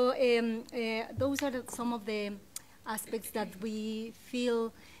 So those are some of the aspects that we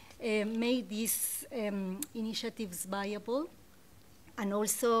feel made these initiatives viable, and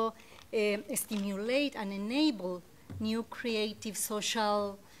also stimulate and enable new creative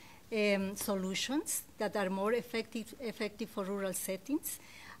social solutions that are more effective for rural settings.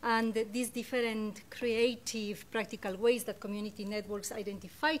 And these different creative, practical ways that community networks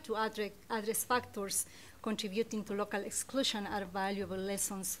identify to address factors contributing to local exclusion are valuable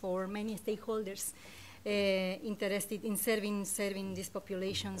lessons for many stakeholders interested in serving these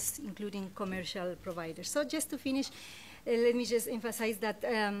populations, including commercial providers. So just to finish, let me just emphasize that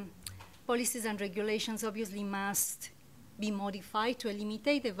policies and regulations obviously must be modified to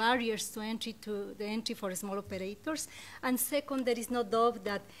eliminate the barriers to entry for small operators. And second, there is no doubt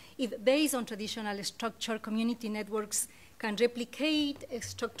that if based on traditional structure, community networks can replicate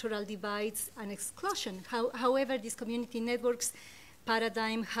structural divides and exclusion. However, these community networks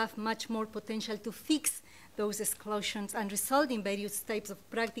paradigm have much more potential to fix those exclusions and result in various types of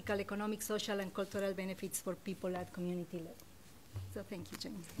practical, economic, social, and cultural benefits for people at community level. So thank you,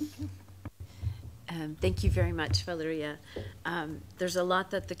 Jane. Thank you. Thank you very much, Valeria. There's a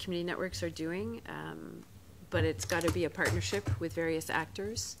lot that the community networks are doing, but it's got to be a partnership with various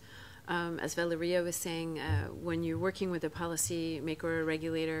actors. As Valeria was saying, when you're working with a policy maker or a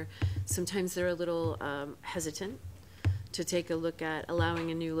regulator, sometimes they're a little hesitant to take a look at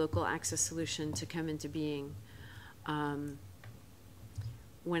allowing a new local access solution to come into being.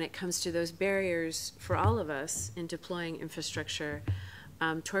 When it comes to those barriers for all of us in deploying infrastructure,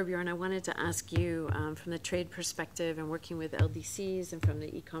 Torbjorn, I wanted to ask you from the trade perspective and working with LDCs and from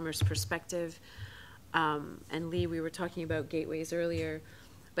the e-commerce perspective, and Lee, we were talking about gateways earlier.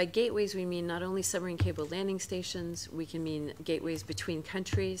 By gateways, we mean not only submarine cable landing stations, we can mean gateways between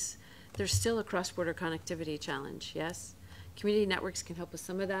countries. There's still a cross-border connectivity challenge, yes? Community networks can help with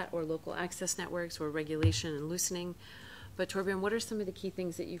some of that, or local access networks, or regulation and loosening. But Torbjorn, what are some of the key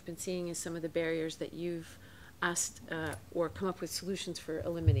things that you've been seeing as some of the barriers that you've asked or come up with solutions for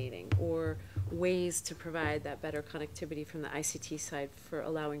eliminating, or ways to provide that better connectivity from the ICT side for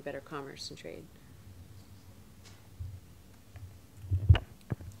allowing better commerce and trade?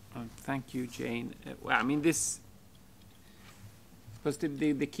 Thank you, Jane. Well, I mean, because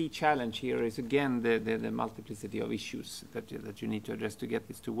the key challenge here is, again, the multiplicity of issues that you need to address to get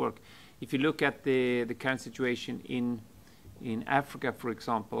this to work. If you look at the current situation in Africa, for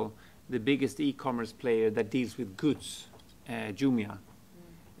example, the biggest e-commerce player that deals with goods, Jumia,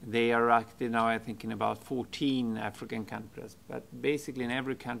 they are active now, I think, in about 14 African countries. But basically, in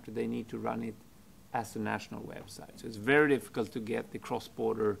every country, they need to run it as a national website. So it's very difficult to get the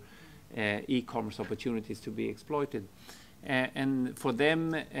cross-border e-commerce opportunities to be exploited. And for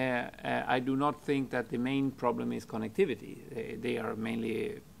them, I do not think that the main problem is connectivity. They are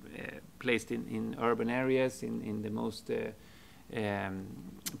mainly placed in urban areas, in the most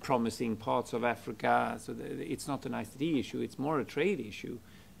promising parts of Africa. So it's not an ICT issue, it's more a trade issue.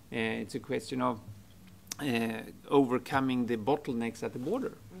 It's a question of overcoming the bottlenecks at the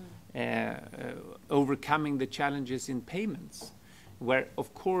border, overcoming the challenges in payments, where,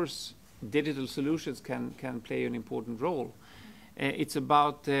 of course, digital solutions can play an important role. It's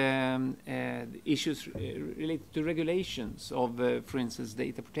about issues related to regulations of, for instance,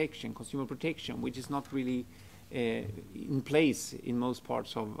 data protection, consumer protection, which is not really in place in most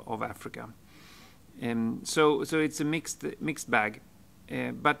parts of Africa. So it's a mixed bag.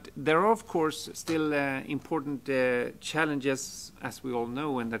 But there are, of course, still important challenges, as we all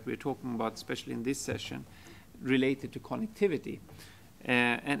know, and that we're talking about, especially in this session, related to connectivity.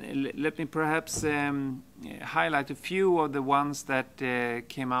 And let me perhaps highlight a few of the ones that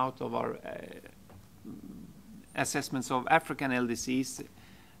came out of our assessments of African LDCs.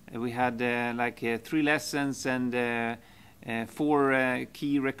 We had 3 lessons and 4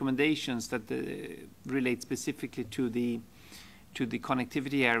 key recommendations that relate specifically to the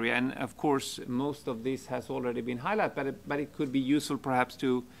connectivity area. And of course, most of this has already been highlighted, but it could be useful perhaps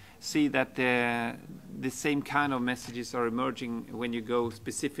to see that the same kind of messages are emerging when you go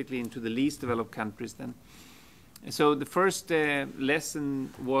specifically into the least developed countries then. So the first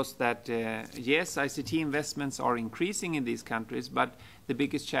lesson was that yes, ICT investments are increasing in these countries, but the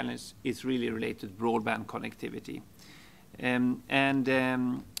biggest challenge is really related to broadband connectivity. In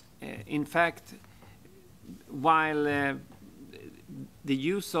fact, while the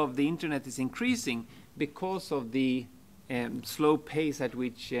use of the internet is increasing because of the slow pace at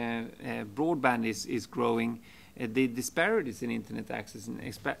which broadband is growing, the disparities in internet access and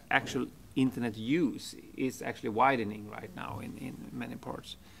actual internet use is actually widening right now in many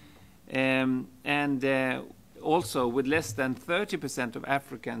parts. Also, with less than 30% of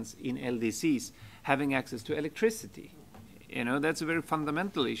Africans in LDCs having access to electricity, that's a very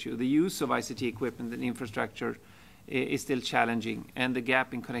fundamental issue. The use of ICT equipment and infrastructure is still challenging, and the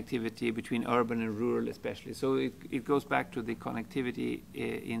gap in connectivity between urban and rural especially. So it goes back to the connectivity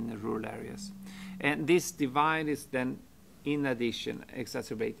in the rural areas. And this divide is then, in addition,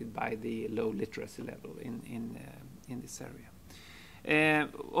 exacerbated by the low literacy level in this area.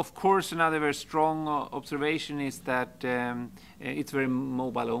 Of course, another very strong observation is that it's very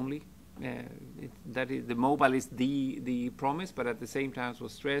mobile only. The mobile is the promise, but at the same time, as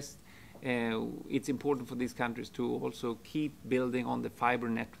was stressed, it's important for these countries to also keep building on the fiber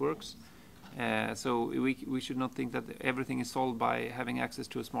networks. So we should not think that everything is solved by having access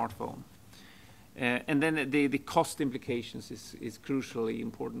to a smartphone. And then the cost implications is crucially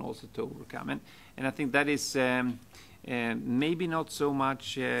important also to overcome. And I think that is maybe not so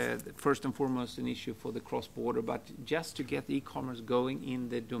much first and foremost an issue for the cross-border, but just to get e-commerce going in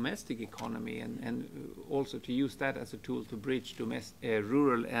the domestic economy and also to use that as a tool to bridge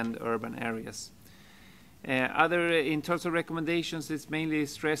rural and urban areas. In terms of recommendations, it's mainly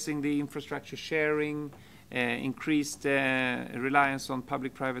stressing the infrastructure sharing, increased reliance on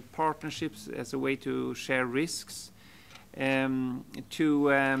public-private partnerships as a way to share risks,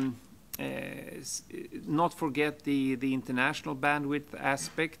 to not forget the international bandwidth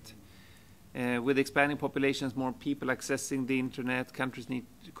aspect. With expanding populations, more people accessing the internet, countries need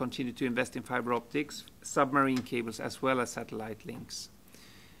to continue to invest in fiber optics, submarine cables, as well as satellite links.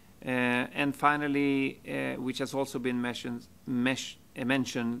 And finally, which has also been mentioned,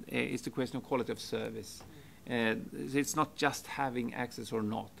 is the question of quality of service. It's not just having access or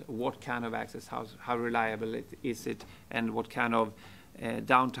not. What kind of access, how reliable is it, and what kind of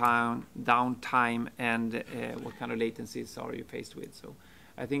downtime and what kind of latencies are you faced with. So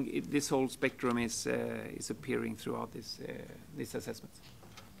I think this whole spectrum is appearing throughout this assessment.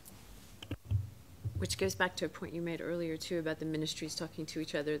 Which goes back to a point you made earlier, too, about the ministries talking to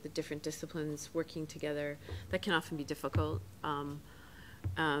each other, the different disciplines working together. That can often be difficult.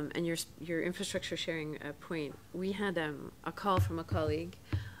 And your infrastructure sharing point, we had a call from a colleague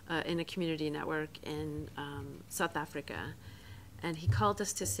in a community network in South Africa. And he called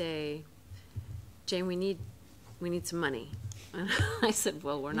us to say, Jane, we need some money. And I said,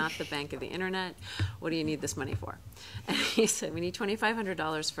 well, we're not the bank of the internet. What do you need this money for? And he said, we need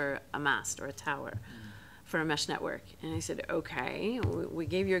 $2,500 for a mast or a tower for a mesh network. And I said, okay, we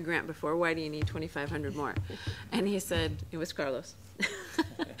gave you a grant before. Why do you need $2,500 more? And he said, it was Carlos.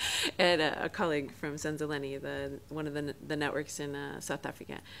 And a colleague from Zenzaleni, one of the networks in South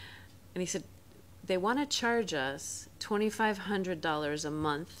Africa. And he said, they want to charge us $2,500 a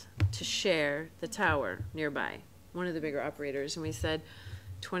month to share the tower nearby, one of the bigger operators. And we said,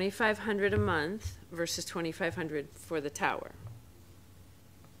 $2,500 a month versus $2,500 for the tower.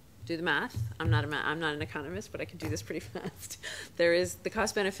 Do the math. I'm not an economist, but I can do this pretty fast. There is the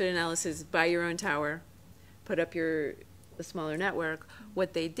cost-benefit analysis. Buy your own tower, put up the smaller network.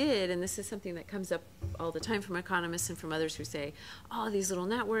 What they did, and this is something that comes up all the time from economists and from others who say, oh, these little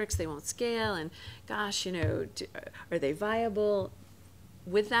networks, they won't scale, and gosh, are they viable?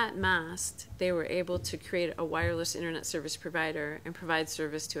 With that mast, they were able to create a wireless internet service provider and provide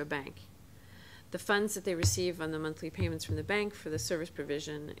service to a bank. The funds that they receive on the monthly payments from the bank for the service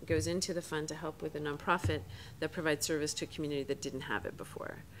provision goes into the fund to help with a nonprofit that provides service to a community that didn't have it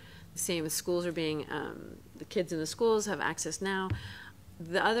before. The same as schools are being, the kids in the schools have access now.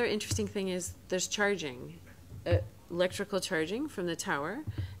 The other interesting thing is there's charging, electrical charging from the tower,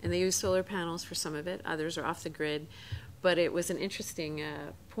 and they use solar panels for some of it. Others are off the grid. But it was an interesting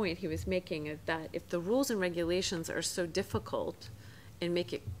point he was making that if the rules and regulations are so difficult and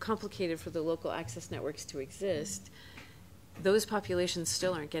make it complicated for the local access networks to exist, those populations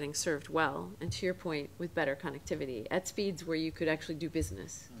still aren't getting served well, and to your point, with better connectivity, at speeds where you could actually do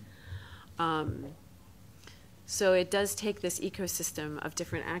business. So it does take this ecosystem of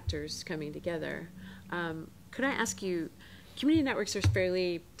different actors coming together. Could I ask you, community networks are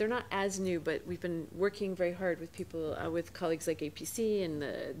they're not as new, but we've been working very hard with people, with colleagues like APC and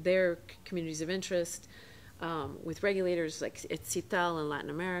their communities of interest, with regulators like CITAL in Latin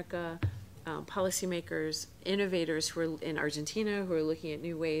America, policymakers, innovators who are in Argentina who are looking at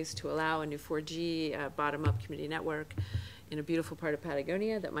new ways to allow a new 4G bottom-up community network in a beautiful part of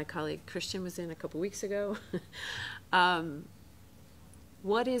Patagonia that my colleague Christian was in a couple weeks ago.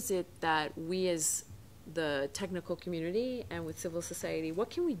 What is it that we as the technical community and with civil society, what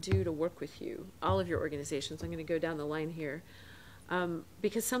can we do to work with you, all of your organizations? I'm going to go down the line here.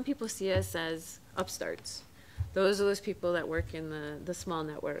 Because some people see us as upstarts. Those are those people that work in the small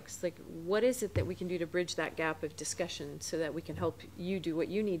networks. Like, what is it that we can do to bridge that gap of discussion so that we can help you do what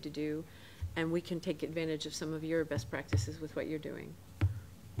you need to do, and we can take advantage of some of your best practices with what you're doing?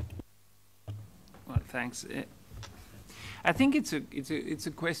 Well, thanks. I think it's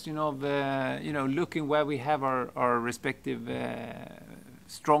a question of looking where we have our respective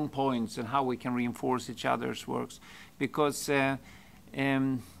strong points and how we can reinforce each other's works. Because I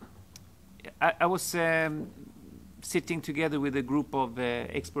was sitting together with a group of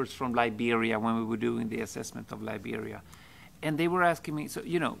experts from Liberia when we were doing the assessment of Liberia. And they were asking me, so,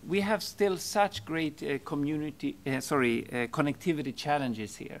 we have still such great connectivity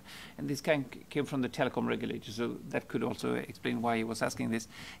challenges here. And this came from the telecom regulator, so that could also explain why he was asking this.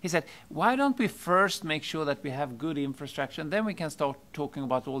 He said, why don't we first make sure that we have good infrastructure, and then we can start talking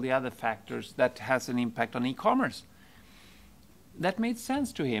about all the other factors that has an impact on e-commerce. That made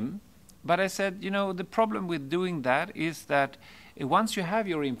sense to him. But I said, the problem with doing that is that once you have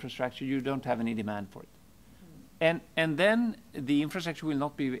your infrastructure, you don't have any demand for it. And then the infrastructure will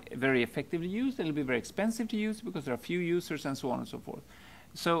not be very effectively used. It'll be very expensive to use because there are few users and so on and so forth.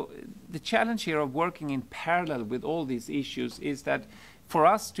 So the challenge here of working in parallel with all these issues is that for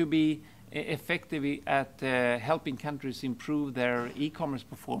us to be effective at helping countries improve their e-commerce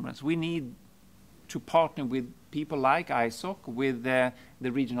performance, we need to partner with people like ISOC, with the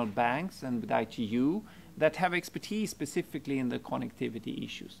regional banks and with ITU that have expertise specifically in the connectivity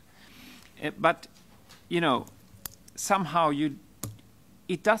issues. But, somehow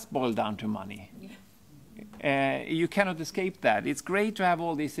it does boil down to money. Yeah. You cannot escape that. It's great to have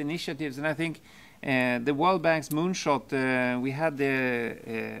all these initiatives, and I think the World Bank's moonshot, we had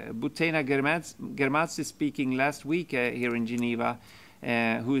Butena Germadze speaking last week here in Geneva,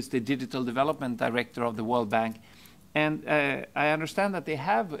 who is the Digital Development Director of the World Bank. And I understand that they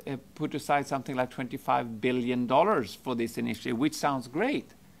have put aside something like $25 billion for this initiative, which sounds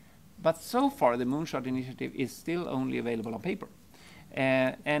great. But so far, the Moonshot initiative is still only available on paper.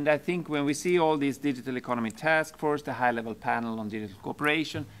 And I think when we see all these digital economy task force, the high-level panel on digital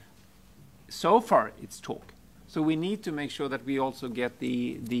cooperation, so far it's talk. So we need to make sure that we also get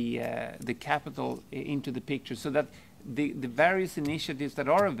the capital into the picture so that the various initiatives that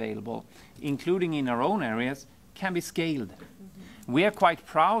are available, including in our own areas, can be scaled. Mm-hmm. We are quite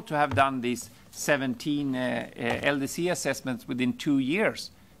proud to have done these 17 LDC assessments within 2 years.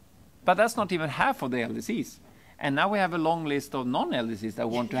 But that's not even half of the LDCs. And now we have a long list of non-LDCs that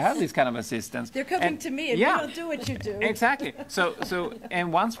want to have this kind of assistance. They're coming to me and you don't do what you do. Exactly. So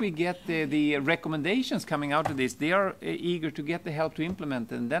and once we get the recommendations coming out of this, they are eager to get the help to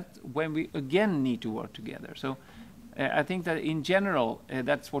implement, and that's when we again need to work together. So I think that in general,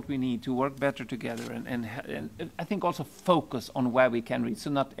 that's what we need to work better together, and I think also focus on where we can reach,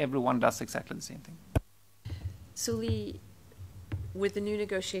 so not everyone does exactly the same thing. So Lee, with the new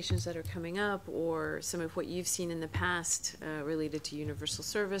negotiations that are coming up, or some of what you've seen in the past related to universal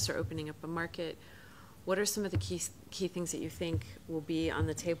service or opening up a market, what are some of the key things that you think will be on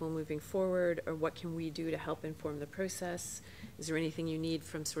the table moving forward, or what can we do to help inform the process? Is there anything you need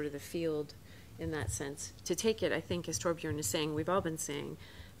from sort of the field in that sense? To take it, I think, as Torbjörn is saying, we've all been saying,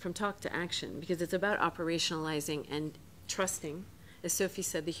 from talk to action, because it's about operationalizing and trusting. As Sophie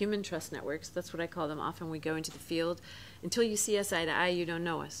said, the human trust networks, that's what I call them. Often we go into the field. Until you see us eye to eye, you don't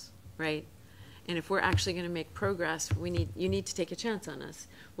know us, right? And if we're actually going to make progress, you need to take a chance on us,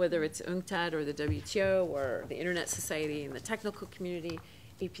 whether it's UNCTAD or the WTO or the Internet Society and the technical community,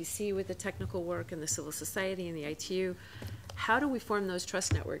 APC with the technical work and the civil society and the ITU. How do we form those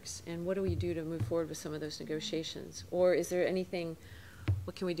trust networks, and what do we do to move forward with some of those negotiations? Or is there anything,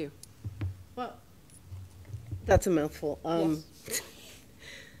 what can we do? Well, that's a mouthful. Yes.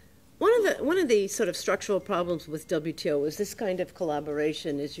 One of the sort of structural problems with WTO is this kind of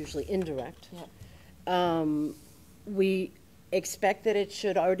collaboration is usually indirect. Yeah. We expect that it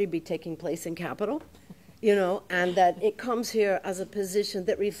should already be taking place in capital, and that it comes here as a position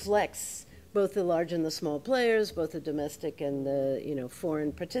that reflects both the large and the small players, both the domestic and the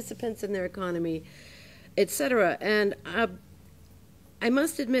foreign participants in their economy, et cetera. And I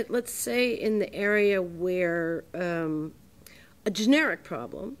must admit, let's say in the area where a generic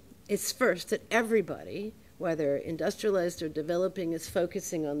problem is first that everybody, whether industrialized or developing, is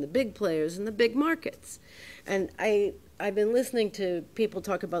focusing on the big players and the big markets. And I've been listening to people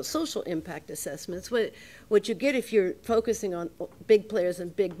talk about social impact assessments. What you get if you're focusing on big players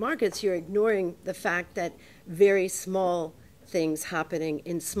and big markets, you're ignoring the fact that very small things happening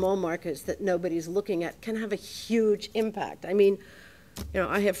in small markets that nobody's looking at can have a huge impact. I mean, you know,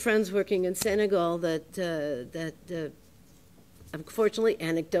 I have friends working in Senegal that unfortunately,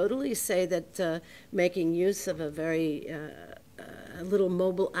 anecdotally, say that making use of a very a little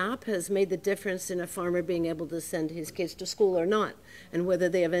mobile app has made the difference in a farmer being able to send his kids to school or not, and whether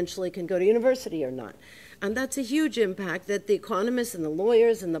they eventually can go to university or not. And that's a huge impact that the economists and the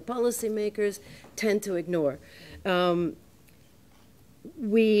lawyers and the policymakers tend to ignore.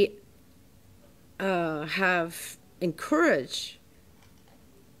 We have encouraged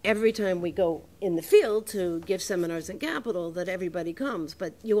every time we go in the field to give seminars in Capital that everybody comes,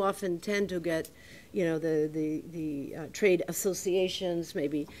 but you often tend to get, you know, the trade associations,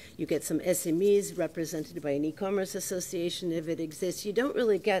 maybe you get some SMEs represented by an e-commerce association if it exists. You don't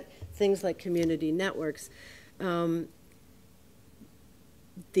really get things like community networks. The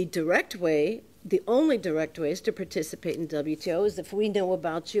direct way, the only direct ways to participate in WTO is if we know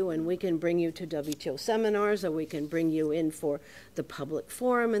about you and we can bring you to WTO seminars, or we can bring you in for the public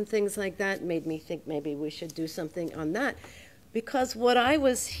forum and things like that. Made me think maybe we should do something on that. Because what I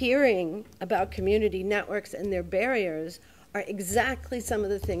was hearing about community networks and their barriers are exactly some of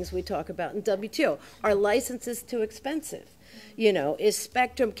the things we talk about in WTO. Are licenses too expensive? You know, is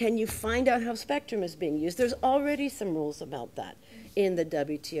spectrum, can you find out how spectrum is being used? There's already some rules about that in the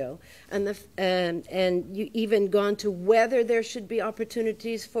WTO. And you even gone to whether there should be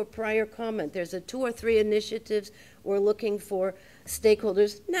opportunities for prior comment. There's 2 or 3 initiatives we're looking for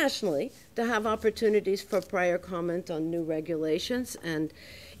stakeholders nationally to have opportunities for prior comment on new regulations. And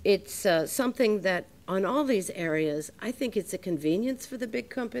it's something that on all these areas, I think it's a convenience for the big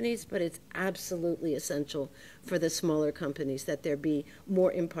companies, but it's absolutely essential for the smaller companies that there be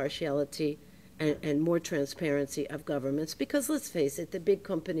more impartiality and more transparency of governments, because let's face it, the big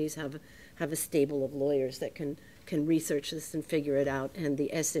companies have a stable of lawyers that can research this and figure it out, and the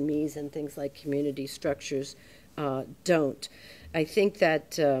SMEs and things like community structures don't. I think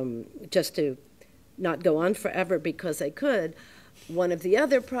that just to not go on forever because I could, one of the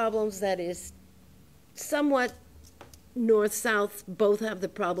other problems that is somewhat north-south, both have the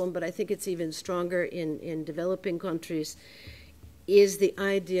problem, but I think it's even stronger in developing countries, is the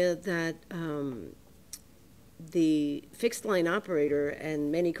idea that the fixed line operator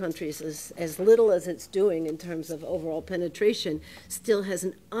in many countries, as little as it's doing in terms of overall penetration, still has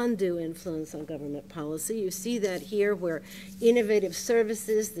an undue influence on government policy. You see that here where innovative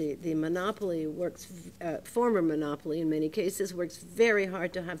services, the monopoly works, former monopoly in many cases, works very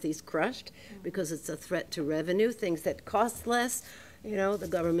hard to have these crushed because it's a threat to revenue, things that cost less. You know, the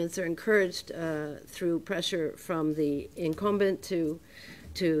governments are encouraged through pressure from the incumbent to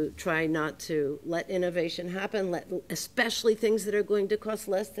try not to let innovation happen, especially things that are going to cost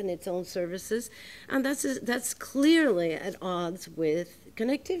less than its own services. And that's clearly at odds with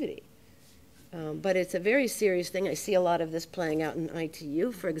connectivity. But it's a very serious thing. I see a lot of this playing out in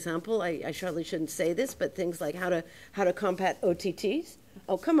ITU, for example. I surely shouldn't say this, but things like how to combat OTTs.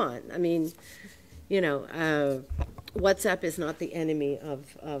 Oh, come on. I mean, you know, WhatsApp is not the enemy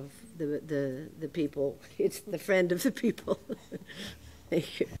of the people. It's the friend of the people.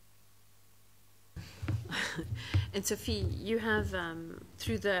 Thank you. And Sophie, you have,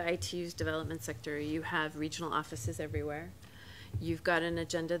 through the ITU's development sector, you have regional offices everywhere. You've got an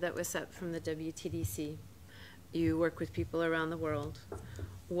agenda that was set from the WTDC. You work with people around the world.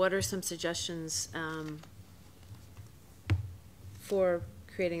 What are some suggestions for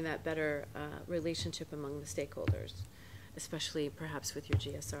creating that better relationship among the stakeholders, especially perhaps with your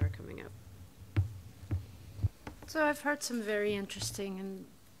GSR coming up? So I've heard some very interesting and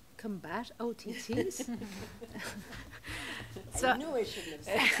combat OTTs. So, I knew I shouldn't have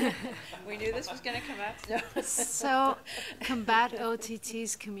said that. We knew this was going to come up. So combat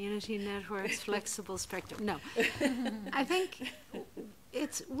OTTs, community networks, flexible spectrum. No, I think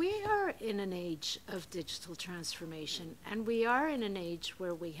we are in an age of digital transformation, and we are in an age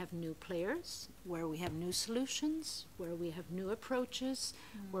where we have new players, where we have new solutions, where we have new approaches,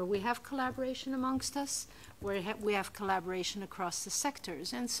 where we have collaboration amongst us, where we have collaboration across the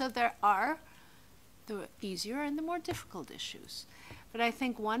sectors. And so there are the easier and the more difficult issues. But I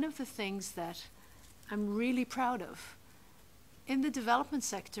think one of the things that I'm really proud of in the development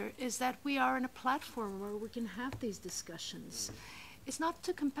sector is that we are in a platform where we can have these discussions. It's not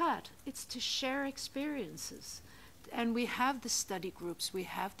to combat, it's to share experiences. And we have the study groups, we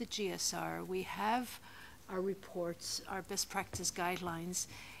have the GSR, we have our reports, our best practice guidelines,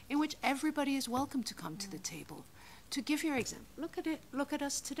 in which everybody is welcome to come to the table. To give your example, look at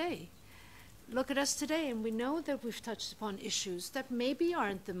us today. look at us today, and we know that we've touched upon issues that maybe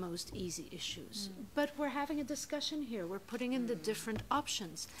aren't the most easy issues, but we're having a discussion here. We're putting in the different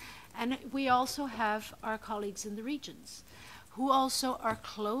options. And we also have our colleagues in the regions who also are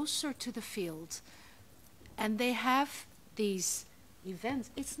closer to the field, and they have these events.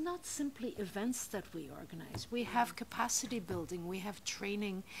 It's not simply events that we organize. We have capacity building, we have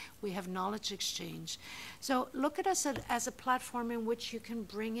training, we have knowledge exchange. So look at us as a platform in which you can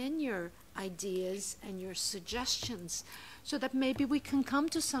bring in your ideas and your suggestions so that maybe we can come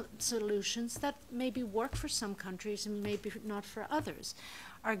to some solutions that maybe work for some countries and maybe not for others.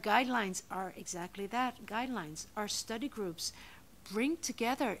 Our guidelines are exactly that, guidelines. Our study groups bring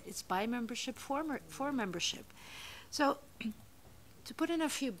together, it's by membership, for membership. So to put in a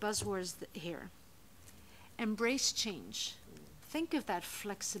few buzzwords here, embrace change. Think of that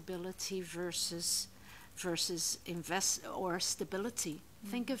flexibility versus invest or stability.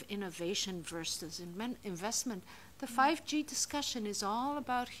 Think of innovation versus investment. The 5G discussion is all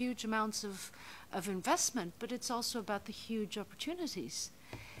about huge amounts of investment, but it's also about the huge opportunities.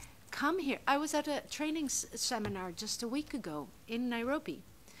 Come here. I was at a training seminar just a week ago in Nairobi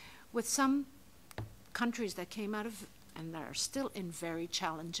with some countries that came out of and that are still in very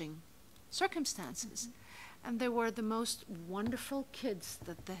challenging circumstances. And they were the most wonderful kids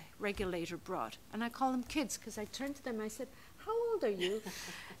that the regulator brought. And I call them kids because I turned to them and I said, "How old are you?"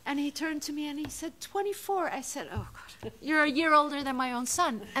 And he turned to me and he said, 24. I said, "Oh God, you're a year older than my own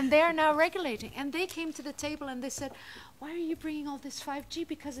son." And they're now regulating. And they came to the table and they said, "Why are you bringing all this 5G?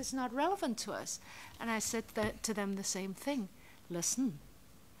 Because it's not relevant to us." And I said to them the same thing.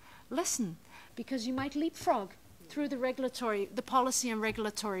 Listen, because you might leapfrog through the policy and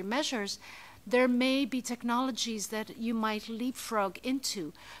regulatory measures. There may be technologies that you might leapfrog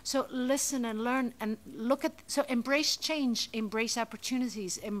into. So listen and learn and look at, so embrace change, embrace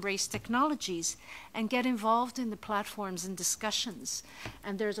opportunities, embrace technologies, and get involved in the platforms and discussions.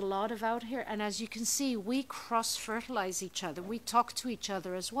 And there's a lot of out here. And as you can see, we cross-fertilize each other. We talk to each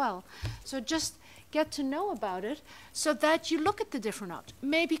other as well. So just get to know about it so that you look at the different options.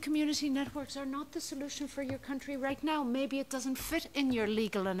 Maybe community networks are not the solution for your country right now. Maybe it doesn't fit in your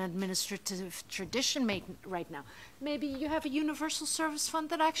legal and administrative tradition right now. Maybe you have a universal service fund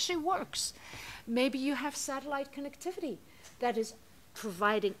that actually works. Maybe you have satellite connectivity that is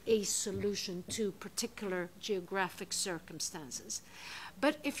providing a solution to particular geographic circumstances.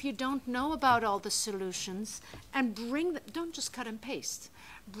 But if you don't know about all the solutions and bring them, don't just cut and paste.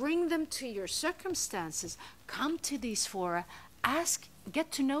 Bring them to your circumstances. Come to these fora. Ask,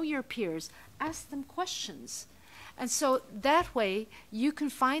 get to know your peers. Ask them questions. And so that way you can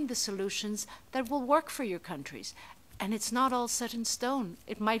find the solutions that will work for your countries. And it's not all set in stone.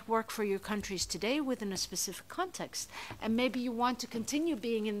 It might work for your countries today within a specific context. And maybe you want to continue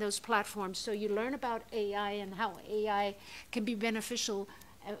being in those platforms so you learn about AI and how AI can be beneficial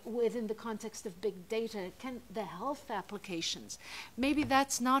within the context of big data, the health applications. Maybe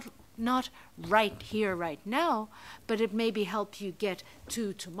that's not right here, right now, but it maybe help you get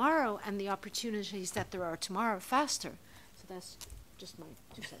to tomorrow and the opportunities that there are tomorrow faster. So that's just my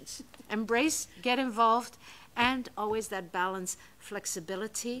 2 cents. Embrace, get involved, and always that balance,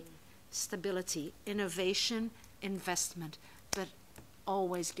 flexibility, stability, innovation, investment, but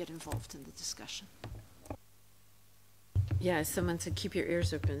always get involved in the discussion. Yeah, someone said keep your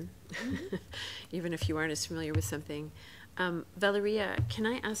ears open, even if you aren't as familiar with something. Valeria, can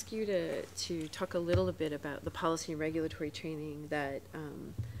I ask you to talk a little bit about the policy and regulatory training that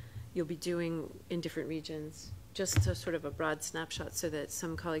you'll be doing in different regions, just a sort of a broad snapshot so that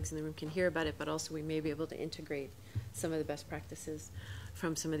some colleagues in the room can hear about it, but also we may be able to integrate some of the best practices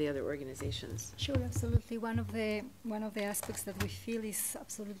from some of the other organizations. Sure, absolutely. One of the aspects that we feel is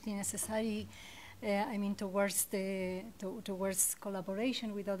absolutely necessary, towards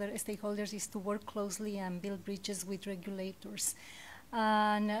collaboration with other stakeholders, is to work closely and build bridges with regulators.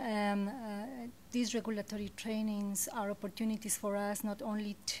 And these regulatory trainings are opportunities for us not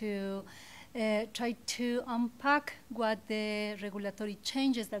only to try to unpack what the regulatory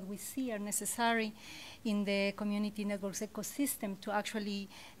changes that we see are necessary in the community networks ecosystem to actually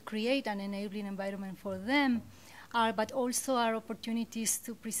create an enabling environment for them, but also are opportunities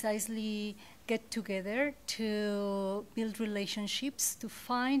to precisely get together, to build relationships, to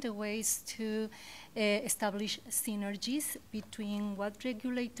find ways to establish synergies between what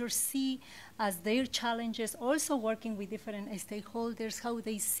regulators see as their challenges, also working with different stakeholders, how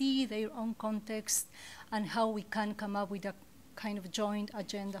they see their own context, and how we can come up with a kind of joint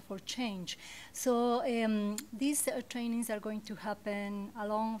agenda for change. So these trainings are going to happen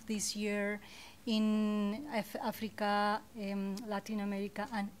along this year in Africa, Latin America,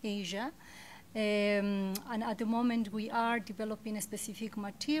 and Asia. And at the moment, we are developing specific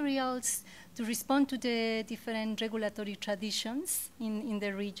materials to respond to the different regulatory traditions in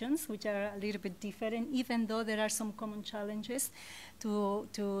the regions, which are a little bit different, even though there are some common challenges to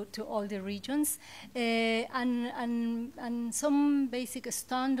all the regions. And some basic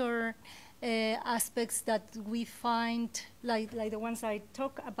standard aspects that we find, like the ones I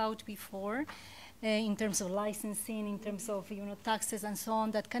talked about before, in terms of licensing, in terms of taxes and so on,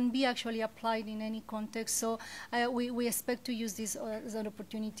 that can be actually applied in any context. So we expect to use these as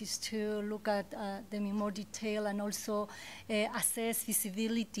opportunities to look at them in more detail and also assess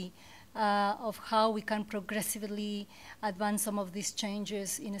feasibility of how we can progressively advance some of these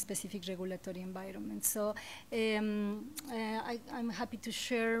changes in a specific regulatory environment. So I'm happy to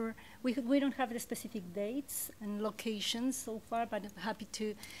share. We don't have the specific dates and locations so far, but I'm happy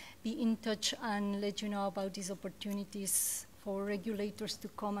to be in touch and let you know about these opportunities for regulators to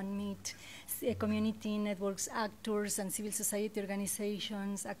come and meet community networks, actors, and civil society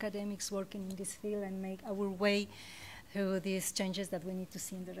organizations, academics working in this field, and make our way through these changes that we need to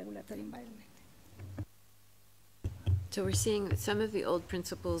see in the regulatory environment. So we're seeing some of the old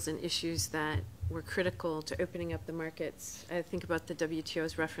principles and issues that were critical to opening up the markets. I think about the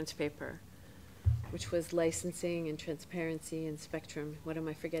WTO's reference paper, which was licensing and transparency and spectrum. What am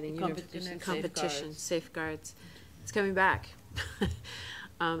I forgetting? Competition, safeguards. It's coming back.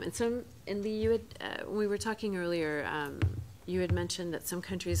 And some, in the, when we were talking earlier, you had mentioned that some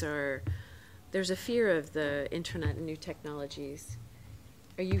countries there's a fear of the internet and new technologies.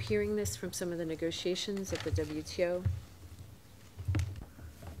 Are you hearing this from some of the negotiations at the WTO?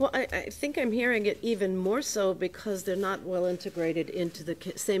 Well, I think I'm hearing it even more so because they're not well integrated into the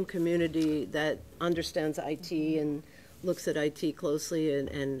same community that understands IT and looks at IT closely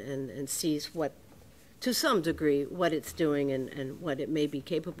and sees what, to some degree, what it's doing and what it may be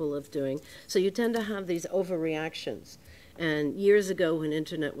capable of doing. So you tend to have these overreactions. And years ago, when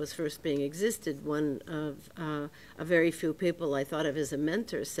internet was first being existed, one of a very few people I thought of as a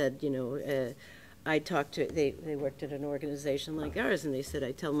mentor said, I talked to, they worked at an organization like ours, and they said,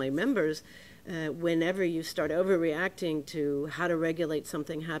 I tell my members, whenever you start overreacting to how to regulate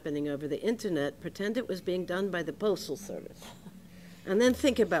something happening over the internet, pretend it was being done by the Postal Service. And then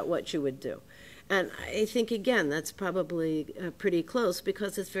think about what you would do. And I think, again, that's probably pretty close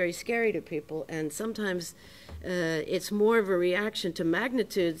because it's very scary to people. And sometimes it's more of a reaction to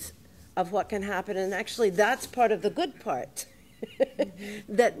magnitudes of what can happen. And actually, that's part of the good part,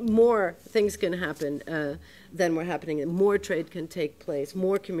 that more things can happen than were happening. And more trade can take place.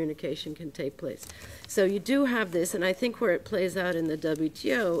 More communication can take place. So you do have this. And I think where it plays out in the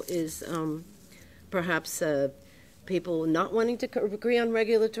WTO is perhaps people not wanting to agree on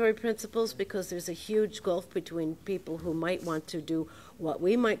regulatory principles because there's a huge gulf between people who might want to do what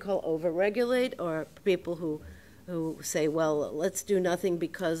we might call over-regulate or people who say, well, let's do nothing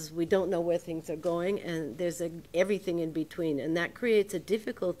because we don't know where things are going, and there's everything in between. And that creates a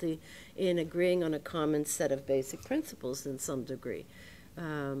difficulty in agreeing on a common set of basic principles in some degree.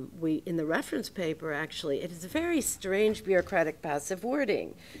 In the reference paper, actually, it is a very strange bureaucratic passive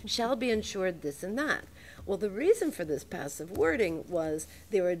wording. Shall be ensured this and that. Well, the reason for this passive wording was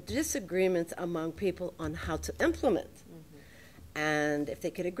there were disagreements among people on how to implement. And if they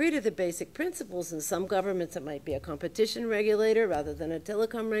could agree to the basic principles, in some governments it might be a competition regulator rather than a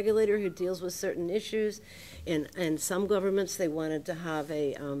telecom regulator who deals with certain issues. In some governments they wanted to have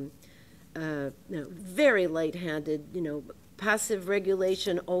a very light-handed, passive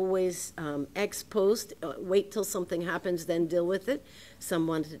regulation, always ex post, wait till something happens, then deal with it. Some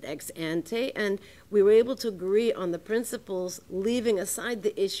wanted ex ante, and we were able to agree on the principles, leaving aside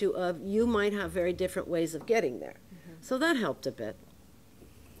the issue of you might have very different ways of getting there. So that helped a bit.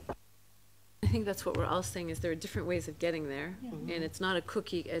 I think that's what we're all saying is there are different ways of getting there, and it's not a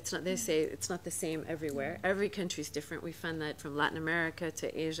cookie. It's not. They say it's not the same everywhere. Every country's different. We find that from Latin America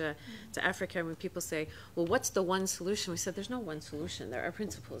to Asia to Africa. When people say, "Well, what's the one solution?" We said, "There's no one solution. There are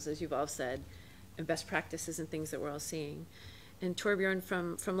principles, as you've all said, and best practices and things that we're all seeing." And Torbjorn,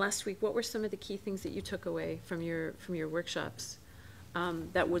 from last week, what were some of the key things that you took away from your workshops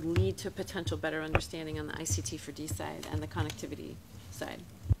that would lead to potential better understanding on the ICT for D side and the connectivity side?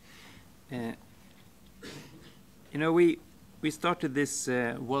 We started this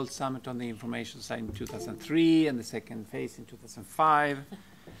World Summit on the Information Side in 2003 and the second phase in 2005.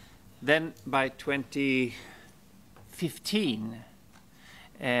 Then by 2015,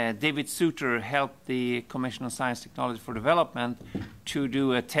 David Souter helped the Commission on Science, Technology for Development to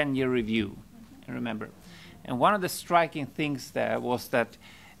do a 10-year review, remember. And one of the striking things there was that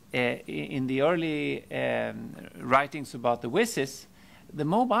in the early writings about the WSIS, the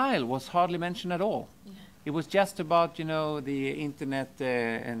mobile was hardly mentioned at all. Yeah. It was just about, you know, the internet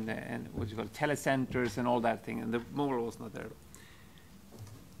and what you call telecenters and all that thing, and the mobile was not there.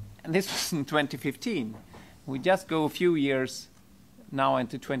 And this was in 2015. We just go a few years now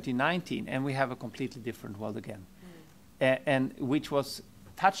into 2019, and we have a completely different world again, and which was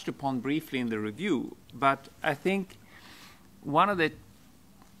touched upon briefly in the review. But I think one of the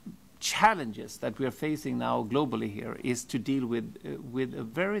challenges that we are facing now globally here is to deal with a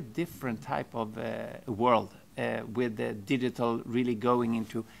very different type of world, with the digital really going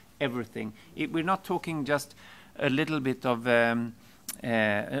into everything. We're not talking just a little bit of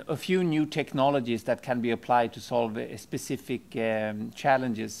a few new technologies that can be applied to solve specific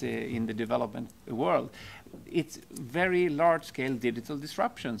challenges in the development world. It's very large-scale digital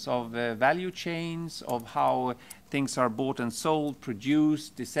disruptions of value chains, of how things are bought and sold,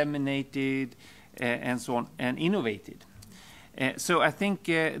 produced, disseminated, and so on, and innovated. So I think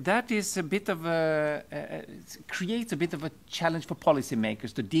that is a bit of creates a bit of a challenge for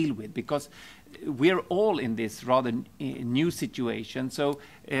policymakers to deal with, because we're all in this rather new situation. So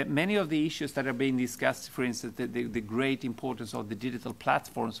many of the issues that are being discussed, for instance, the great importance of the digital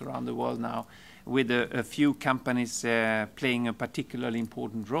platforms around the world now, with a few companies playing a particularly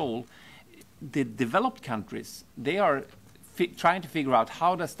important role, the developed countries, they are trying to figure out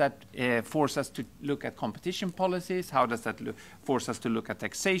how does that force us to look at competition policies, how does that force us to look at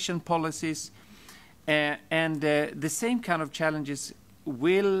taxation policies, and the same kind of challenges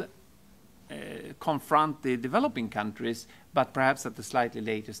will confront the developing countries, but perhaps at a slightly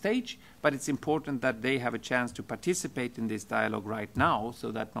later stage. But it's important that they have a chance to participate in this dialogue right now,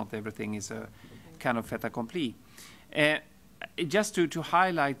 so that not everything is a kind of fait accompli. Just to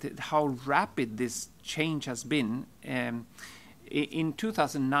highlight how rapid this change has been, in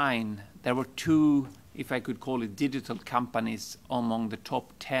 2009 there were two, if I could call it, digital companies among the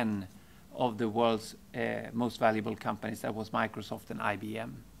top 10 of the world's most valuable companies. That was Microsoft and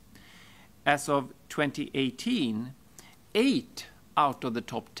IBM. As of 2018, 8 out of the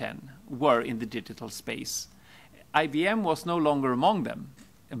top 10 were in the digital space. IBM was no longer among them,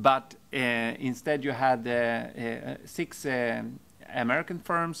 but instead you had 6 American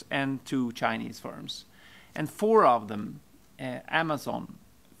firms and 2 Chinese firms. And 4 of them, Amazon,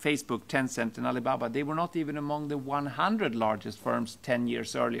 Facebook, Tencent, and Alibaba, they were not even among the 100 largest firms 10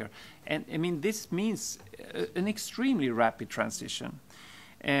 years earlier. And I mean, this means an extremely rapid transition.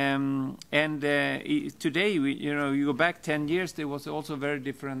 Today, you go back 10 years, there was also a very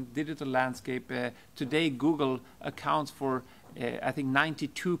different digital landscape. Today, Google accounts for, I think,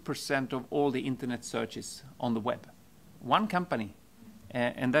 92% of all the internet searches on the web. One company.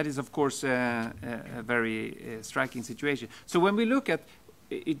 And that is, of course, a very striking situation. So when we look at,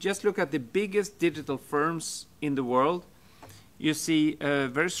 just look at the biggest digital firms in the world, you see a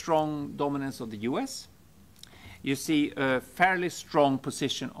very strong dominance of the US. You see a fairly strong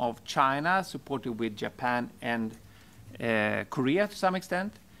position of China, supported with Japan and Korea to some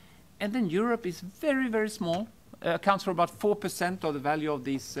extent. And then Europe is very, very small, accounts for about 4% of the value of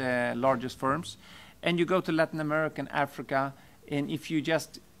these largest firms. And you go to Latin America and Africa, and if you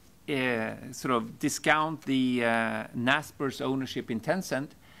just sort of discount the Naspers ownership in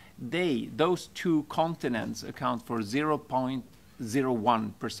Tencent, those 2 continents account for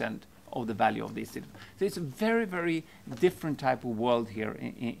 0.01% of the value of this. So it's a very, very different type of world here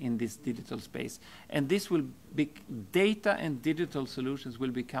in this digital space. And this will be, data and digital solutions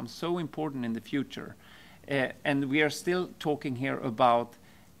will become so important in the future. And we are still talking here about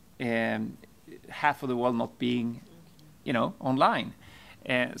half of the world not being, online.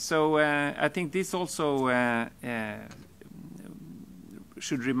 So I think this also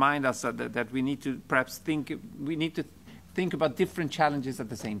should remind us that we need to perhaps think about different challenges at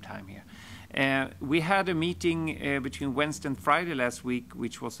the same time here. We had a meeting between Wednesday and Friday last week,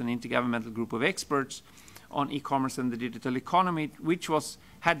 which was an intergovernmental group of experts on e-commerce and the digital economy, which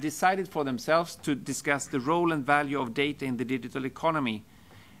had decided for themselves to discuss the role and value of data in the digital economy.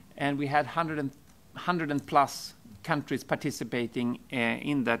 And we had 100 plus countries participating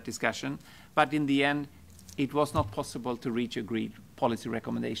in that discussion. But in the end, it was not possible to reach agreed policy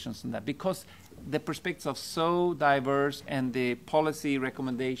recommendations on that, because the perspectives are so diverse and the policy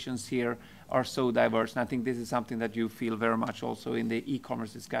recommendations here are so diverse. And I think this is something that you feel very much also in the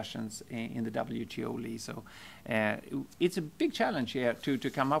e-commerce discussions in the WTO, Lee. So it's a big challenge here to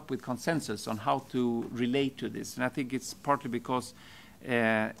come up with consensus on how to relate to this. And I think it's partly because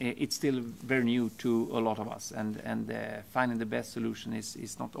it's still very new to a lot of us, and finding the best solution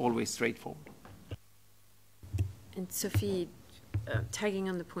is not always straightforward. And Sophie, tagging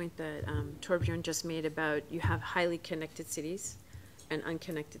on the point that Torbjörn just made about you have highly connected cities, and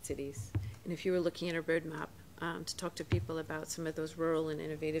unconnected cities. And if you were looking at a roadmap to talk to people about some of those rural and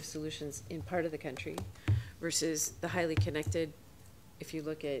innovative solutions in part of the country versus the highly connected, if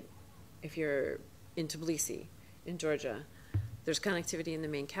you're in Tbilisi, in Georgia, there's connectivity in the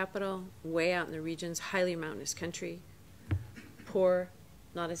main capital, way out in the regions, highly mountainous country, poor,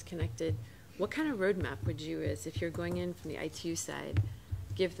 not as connected. What kind of roadmap would you, as if you're going in from the ITU side,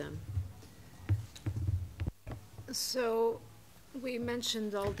 give them? So we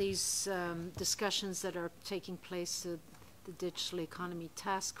mentioned all these discussions that are taking place, the Digital Economy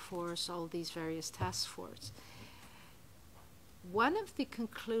Task Force, all these various task forces. One of the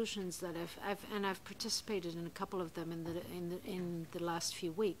conclusions that I've participated in a couple of them in the last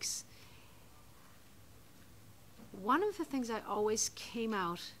few weeks. One of the things that always came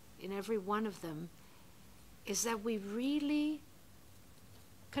out in every one of them is that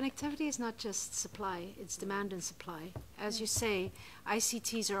connectivity is not just supply, it's demand and supply. As you say,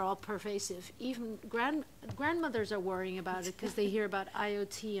 ICTs are all pervasive. Even grandmothers are worrying about it because they hear about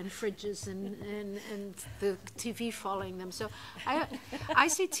IoT and fridges and the TV following them. So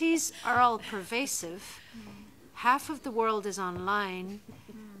ICTs are all pervasive. Half of the world is online.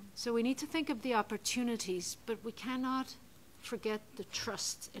 So we need to think of the opportunities, but we cannot forget the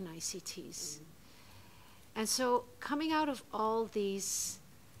trust in ICTs. And so coming out of all these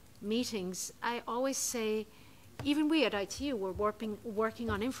meetings, I always say, even we at ITU, we're working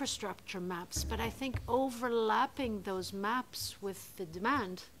on infrastructure maps, but I think overlapping those maps with the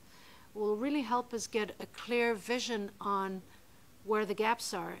demand will really help us get a clear vision on where the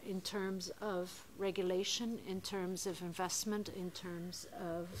gaps are in terms of regulation, in terms of investment, in terms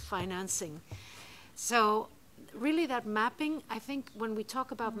of financing. So really that mapping, I think when we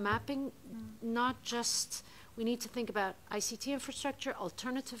talk about mapping, not just, we need to think about ICT infrastructure,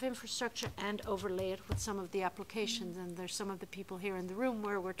 alternative infrastructure, and overlay it with some of the applications. And there's some of the people here in the room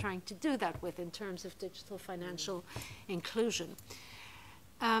where we're trying to do that with in terms of digital financial inclusion.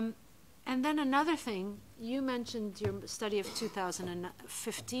 And then another thing, you mentioned your study of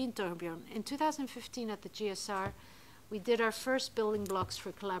 2015, Torbjörn. In 2015 at the GSR, we did our first building blocks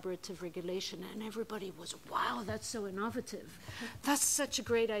for collaborative regulation, and everybody was, wow, that's so innovative. That's such a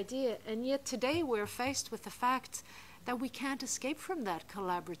great idea. And yet today we're faced with the fact that we can't escape from that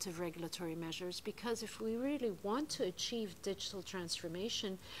collaborative regulatory measures, because if we really want to achieve digital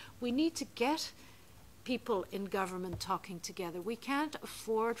transformation, we need to get people in government talking together. We can't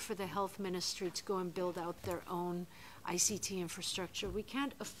afford for the health ministry to go and build out their own ICT infrastructure. We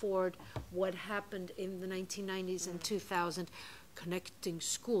can't afford what happened in the 1990s and 2000, connecting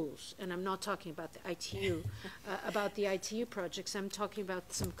schools. And I'm not talking about the ITU, about the ITU projects. I'm talking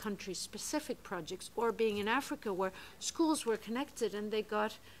about some country-specific projects, or being in Africa where schools were connected and they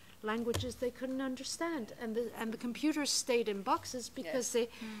got languages they couldn't understand, and the computers stayed in boxes because they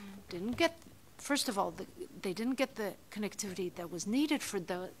didn't get. First of all, they didn't get the connectivity that was needed for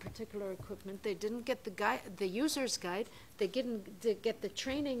the particular equipment. They didn't get the user's guide. They didn't get the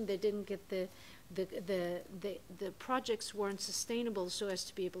training. They didn't get the projects weren't sustainable so as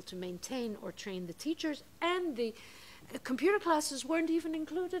to be able to maintain or train the teachers. And the computer classes weren't even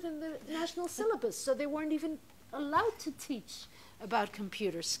included in the national syllabus, so they weren't even allowed to teach about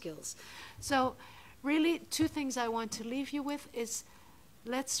computer skills. So really, two things I want to leave you with is,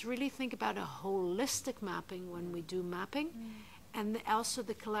 let's really think about a holistic mapping when we do mapping, and also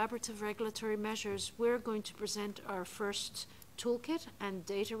the collaborative regulatory measures. We're going to present our first toolkit and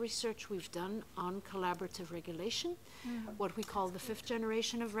data research we've done on collaborative regulation, what we call the 5th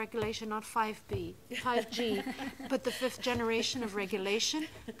generation of regulation, not 5G, but the 5th generation of regulation,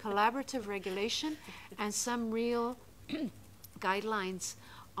 collaborative regulation, and some real guidelines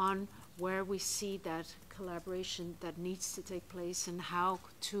on where we see that collaboration that needs to take place and how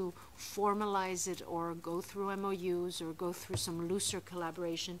to formalize it or go through MOUs or go through some looser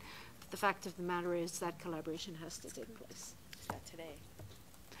collaboration. But the fact of the matter is that collaboration has to take place. Is that today?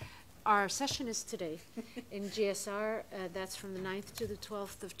 Our session is today in GSR. That's from the 9th to the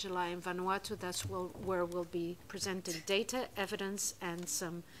 12th of July in Vanuatu. That's where we'll be presenting data, evidence, and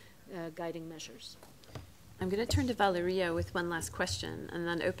some guiding measures. I'm going to turn to Valeria with one last question and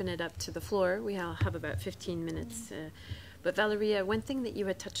then open it up to the floor. We have about 15 minutes. But Valeria, one thing that you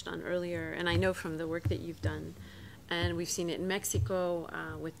had touched on earlier, and I know from the work that you've done, and we've seen it in Mexico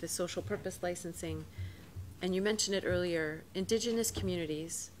with the social purpose licensing, and you mentioned it earlier, indigenous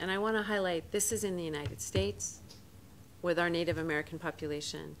communities, and I want to highlight this is in the United States with our Native American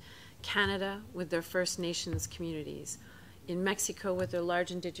population, Canada with their First Nations communities, in Mexico with their large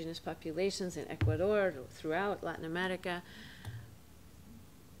indigenous populations, in Ecuador, throughout Latin America.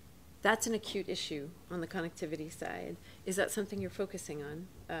 That's an acute issue on the connectivity side. Is that something you're focusing on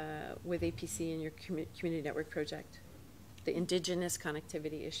with APC and your community network project? The indigenous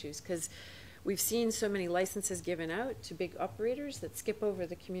connectivity issues? Because we've seen so many licenses given out to big operators that skip over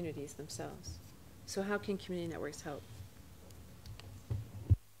the communities themselves. So how can community networks help?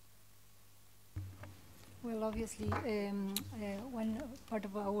 Well, obviously, one part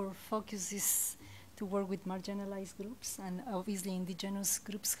of our focus is to work with marginalized groups, and obviously indigenous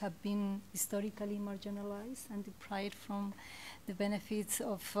groups have been historically marginalized and deprived from the benefits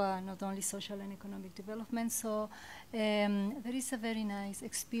of not only social and economic development. So there is a very nice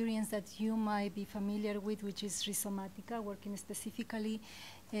experience that you might be familiar with, which is Rizomatica, working specifically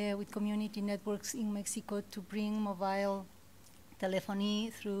with community networks in Mexico to bring mobile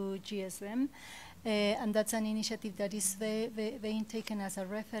telephony through GSM. And that's an initiative that is being taken as a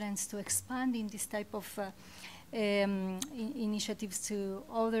reference to expanding this type of initiatives to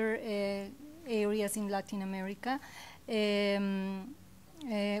other areas in Latin America.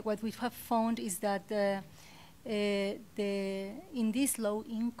 What we have found is that in these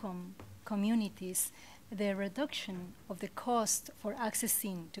low-income communities, the reduction of the cost for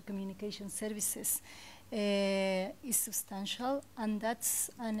accessing to communication services is substantial, and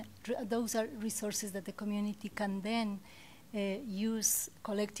those are resources that the community can then use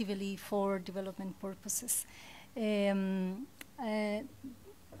collectively for development purposes.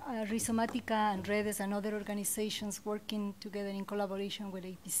 Rizomatica and Redes and other organizations working together in collaboration with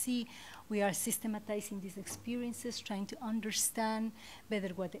APC, we are systematizing these experiences, trying to understand better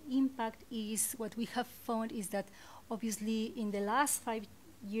what the impact is. What we have found is that obviously in the last 5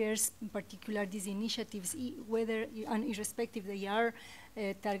 years, in particular, these initiatives, whether and irrespective they are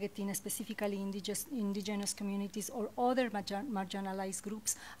targeting specifically indigenous communities or other marginalized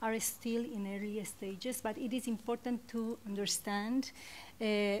groups, are still in early stages. But it is important to understand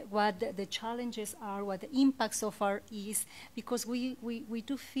what the challenges are, what the impact so far is, because we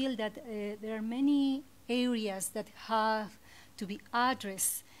do feel that there are many areas that have to be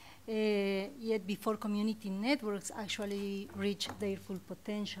addressed yet before community networks actually reach their full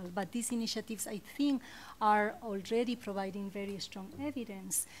potential. But these initiatives, I think, are already providing very strong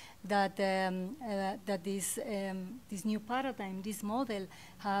evidence that that this new paradigm, this model,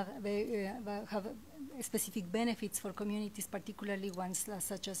 have specific benefits for communities, particularly ones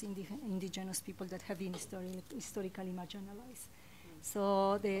such as indigenous people that have been historically marginalized.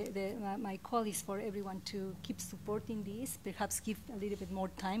 So my call is for everyone to keep supporting this, perhaps give a little bit more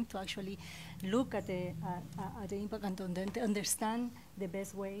time to actually look at the impact and to understand the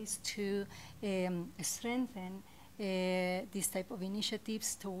best ways to strengthen these type of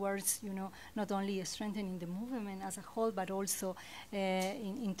initiatives towards, not only strengthening the movement as a whole, but also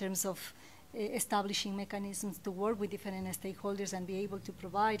in terms of establishing mechanisms to work with different stakeholders and be able to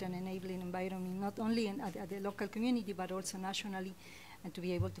provide an enabling environment, not only at the local community, but also nationally, and to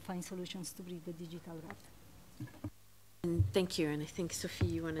be able to find solutions to bridge the digital gap. And thank you, and I think, Sophie,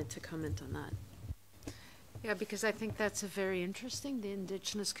 you wanted to comment on that. Yeah, because I think that's very interesting, the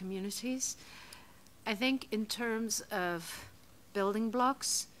indigenous communities. I think in terms of building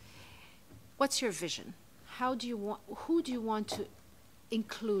blocks, what's your vision? Who do you want to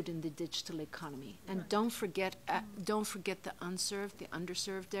include in the digital economy? And don't forget the unserved, the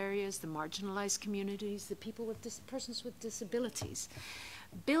underserved areas, the marginalized communities, the people with persons with disabilities.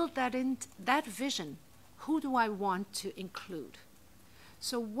 Build that vision. Who do I want to include?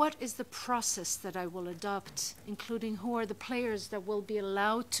 So what is the process that I will adopt, including who are the players that will be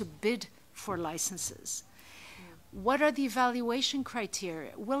allowed to bid for licenses? What are the evaluation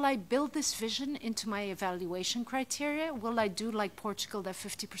criteria? Will I build this vision into my evaluation criteria? Will I do like Portugal, that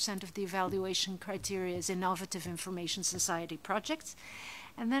 50% of the evaluation criteria is innovative information society projects?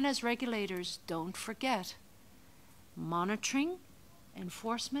 And then as regulators, don't forget monitoring,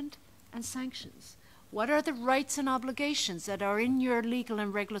 enforcement, and sanctions. What are the rights and obligations that are in your legal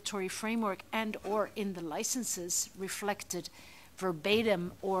and regulatory framework and or in the licenses reflected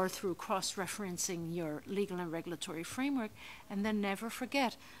verbatim or through cross-referencing your legal and regulatory framework? And then never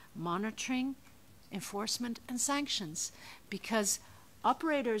forget monitoring, enforcement, and sanctions, because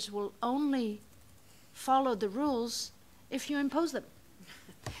operators will only follow the rules if you impose them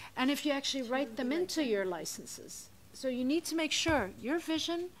and if you actually write them into your licenses. So you need to make sure your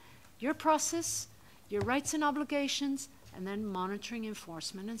vision, your process, your rights and obligations, and then monitoring,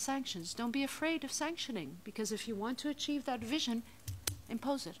 enforcement, and sanctions. Don't be afraid of sanctioning, because if you want to achieve that vision,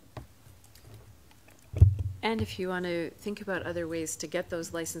 impose it. And if you want to think about other ways to get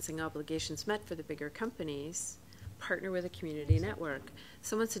those licensing obligations met for the bigger companies, partner with a community network.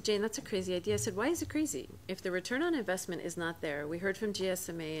 Someone said, Jane, that's a crazy idea. I said, why is it crazy? If the return on investment is not there, we heard from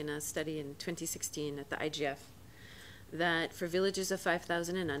GSMA in a study in 2016 at the IGF that for villages of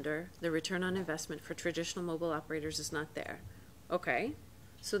 5,000 and under, the return on investment for traditional mobile operators is not there. Okay,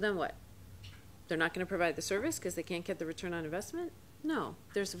 so then what? They're not going to provide the service because they can't get the return on investment? No,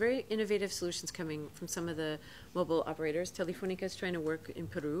 there's very innovative solutions coming from some of the mobile operators. Telefonica is trying to work in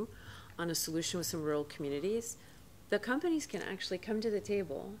Peru on a solution with some rural communities. The companies can actually come to the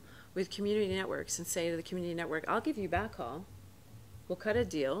table with community networks and say to the community network, I'll give you backhaul, we'll cut a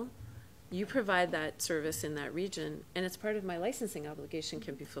deal, you provide that service in that region, and it's part of my licensing obligation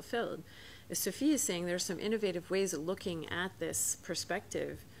can be fulfilled. As Sophie is saying, there's some innovative ways of looking at this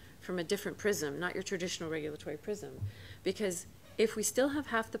perspective from a different prism, not your traditional regulatory prism. Because if we still have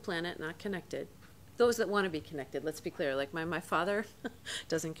half the planet not connected, those that want to be connected, let's be clear, like my father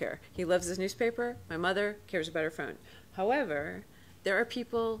doesn't care. He loves his newspaper. My mother cares about her phone. However, there are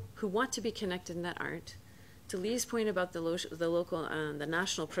people who want to be connected and that aren't. To Lee's point about the local, the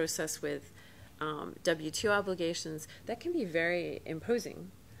national process with WTO obligations, that can be very imposing.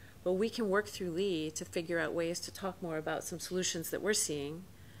 But we can work through Lee to figure out ways to talk more about some solutions that we're seeing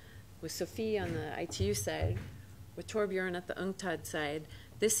with Sophie on the ITU side, with Torbjörn at the UNCTAD side.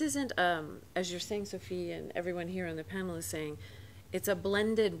 This isn't, as you're saying, Sophie, and everyone here on the panel is saying, it's a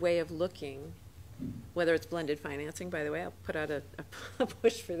blended way of looking, whether it's blended financing, by the way, I'll put out a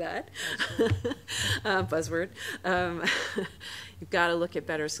push for that, buzzword. You've got to look at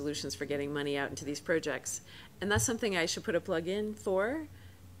better solutions for getting money out into these projects. And that's something I should put a plug in for.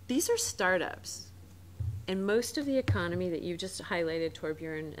 These are startups. And most of the economy that you just highlighted,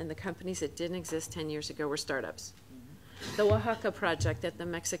 Torbjörn, and the companies that didn't exist 10 years ago were startups. The Oaxaca project that the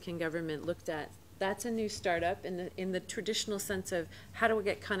Mexican government looked at, that's a new startup in the traditional sense of how do we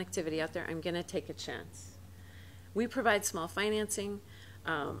get connectivity out there? I'm going to take a chance. We provide small financing.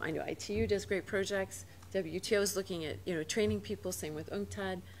 I know ITU does great projects. WTO is looking at training people, same with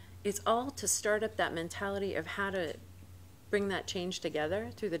UNCTAD. It's all to start up that mentality of how to bring that change together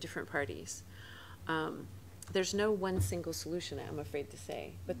through the different parties. There's no one single solution, I'm afraid to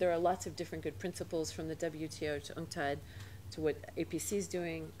say, but there are lots of different good principles from the WTO to UNCTAD to what APC is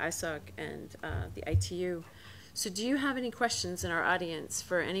doing, ISOC, and the ITU. So do you have any questions in our audience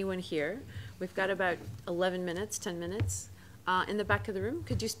for anyone here? We've got about 11 minutes, 10 minutes. In the back of the room,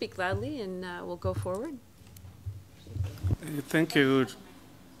 could you speak loudly and we'll go forward? Thank you.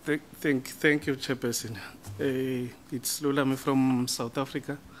 Thank you, Chairperson. It's Lulami from South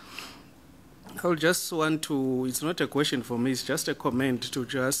Africa. I just want to, it's not a question for me, it's just a comment to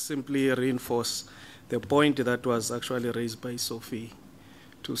just simply reinforce the point that was actually raised by Sophie,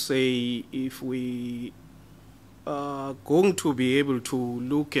 to say if we are going to be able to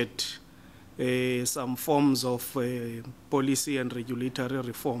look at some forms of policy and regulatory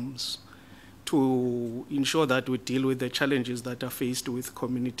reforms to ensure that we deal with the challenges that are faced with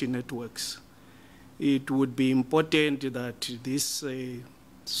community networks, it would be important that this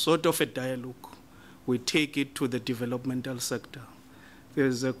sort of a dialogue, we take it to the developmental sector.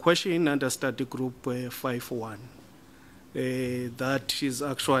 There's a question under study group 5.1 that is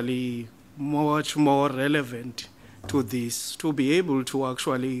actually much more relevant to this, to be able to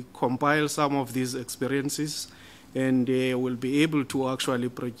actually compile some of these experiences, and will be able to actually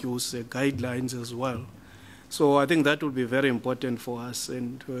produce guidelines as well. So I think that will be very important for us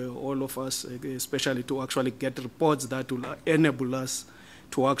and all of us, especially to actually get reports that will enable us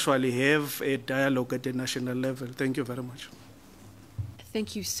to actually have a dialogue at the national level. Thank you very much.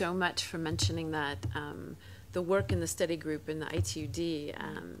 Thank you so much for mentioning that. The work in the study group in the ITUD,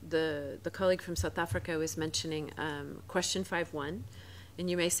 the colleague from South Africa was mentioning question 5.1. And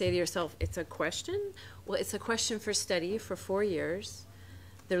you may say to yourself, it's a question? Well, it's a question for study for 4 years.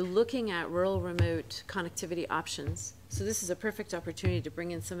 They're looking at rural remote connectivity options. So this is a perfect opportunity to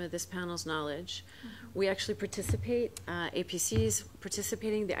bring in some of this panel's knowledge. We actually participate, APC's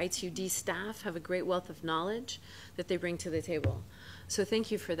participating, the ITUD staff have a great wealth of knowledge that they bring to the table. So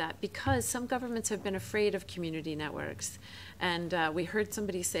thank you for that, because some governments have been afraid of community networks. And we heard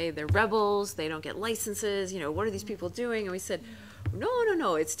somebody say they're rebels, they don't get licenses, what are these people doing? And we said,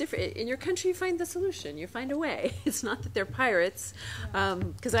 no, it's different. In your country, you find the solution. You find a way. It's not that they're pirates,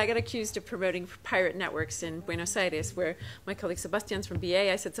 because I got accused of promoting pirate networks in Buenos Aires, where my colleague Sebastian's from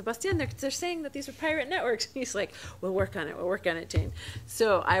BA. I said, Sebastian, they're saying that these are pirate networks. He's like, we'll work on it, Jane.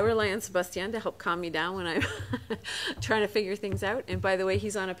 So I rely on Sebastian to help calm me down when I'm trying to figure things out. And by the way,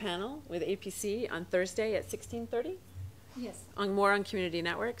 he's on a panel with APC on Thursday at 16:30. Yes. More on community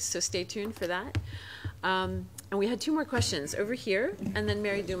networks, so stay tuned for that. And we had 2 more questions over here, and then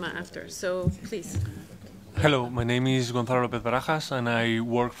Mary Duma after. So please. Hello, my name is Gonzalo López Barajas and I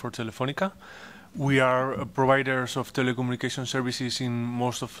work for Telefónica. We are providers of telecommunication services in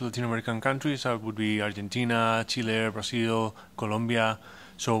most of Latin American countries. That would be Argentina, Chile, Brazil, Colombia,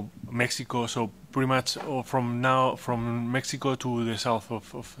 so Mexico, so pretty much from Mexico to the south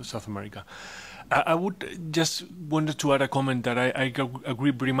of South America. I would just wanted to add a comment that I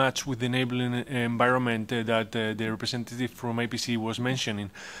agree pretty much with the enabling environment that the representative from IPC was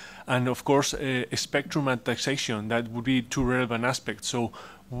mentioning. And of course, spectrum and taxation, that would be two relevant aspects. So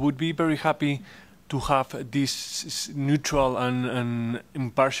we would be very happy to have these neutral and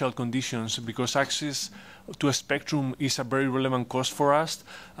impartial conditions, because access to a spectrum is a very relevant cost for us,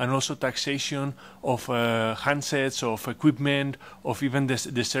 and also taxation of handsets, of equipment, of even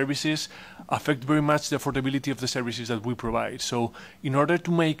the services affect very much the affordability of the services that we provide. So in order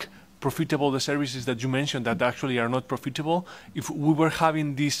to make profitable the services that you mentioned that actually are not profitable, if we were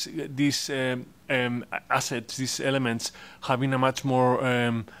having these assets, these elements, having a much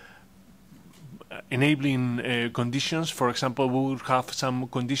more enabling conditions. For example, we would have some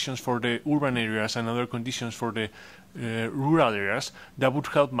conditions for the urban areas and other conditions for the rural areas that would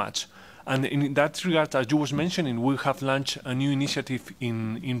help much. And in that regard, as you was mentioning, we have launched a new initiative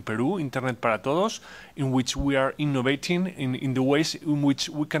in Peru, Internet para Todos, in which we are innovating in the ways in which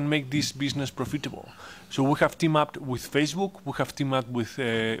we can make this business profitable. So we have teamed up with Facebook, we have teamed up with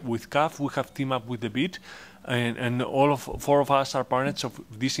CAF, we have teamed up with the BID, and four of us are partners of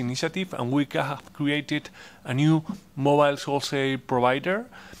this initiative, and we have created a new mobile wholesale provider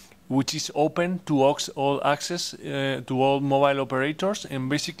which is open to all access to all mobile operators. And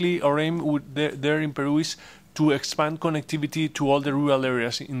basically our aim there in Peru is to expand connectivity to all the rural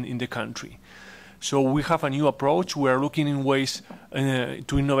areas in the country. So we have a new approach. We are looking in ways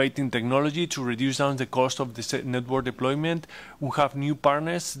to innovate in technology to reduce down the cost of the network deployment. We have new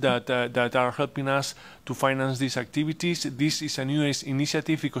partners that are helping us to finance these activities. This is a new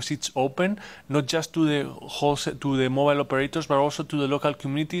initiative because it's open, not just to the mobile operators, but also to the local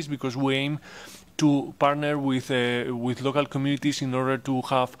communities, because we aim to partner with local communities in order to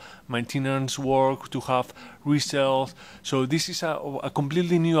have maintenance work, to have resales. So this is a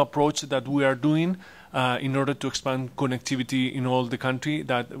completely new approach that we are doing in order to expand connectivity in all the country,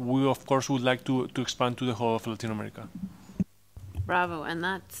 that we of course would like to expand to the whole of Latin America. Bravo, and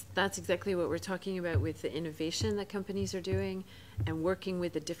that's exactly what we're talking about with the innovation that companies are doing and working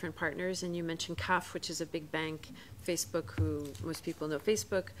with the different partners. And you mentioned CAF, which is a big bank, Facebook, who most people know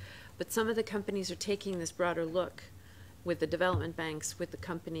Facebook, but some of the companies are taking this broader look with the development banks, with the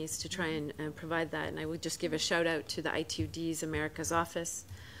companies, to try and provide that. And I would just give a shout out to the ITUD's America's office,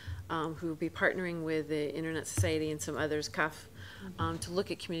 who will be partnering with the Internet Society and some others, CAF, to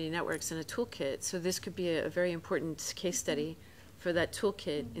look at community networks and a toolkit. So this could be a very important case study for that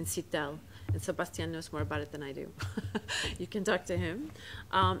toolkit in CITEL. And Sebastian knows more about it than I do. You can talk to him.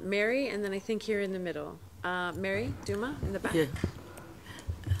 Mary, and then I think here in the middle. Mary Duma in the back. Yeah.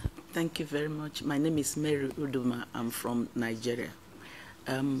 Thank you very much. My name is Mary Uduma. I'm from Nigeria.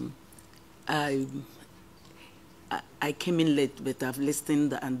 I came in late, but I've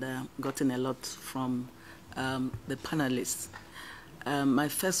listened and gotten a lot from the panelists. My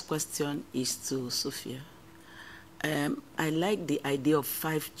first question is to Sophia. I like the idea of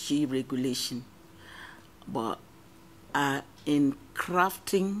 5G regulation, but in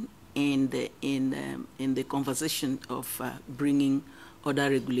crafting in the conversation of bringing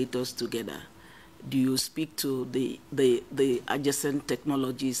other regulators together, do you speak to the adjacent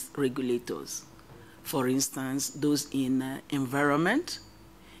technologies regulators? For instance, those in environment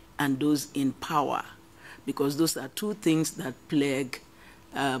and those in power, because those are two things that plague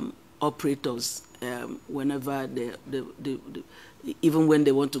operators whenever even when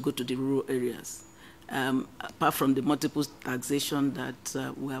they want to go to the rural areas, apart from the multiple taxation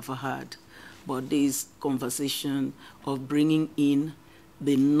that we have had. But this conversation of bringing in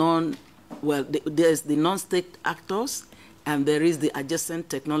the there's the non-state actors, and there is the adjacent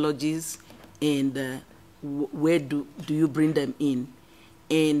technologies, and where do you bring them in?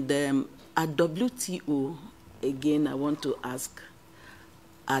 And at WTO, again, I want to ask,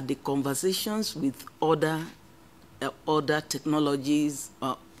 are the conversations with other technologies,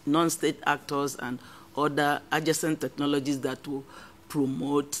 non-state actors, and other adjacent technologies that will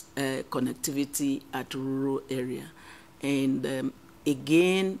promote connectivity at rural area? And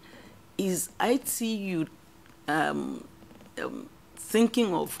again, is ITU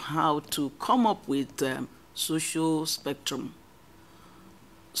thinking of how to come up with social spectrum?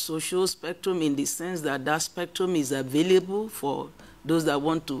 Social spectrum in the sense that that spectrum is available for those that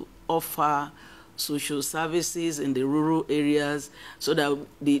want to offer social services in the rural areas, so that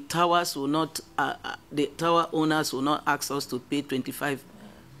the towers will not, the tower owners will not ask us to pay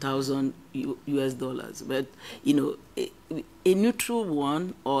 25,000 US dollars, but a neutral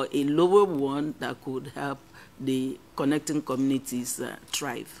one or a lower one that could help the connecting communities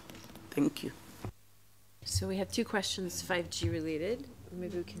thrive. Thank you. So we have two questions 5G related.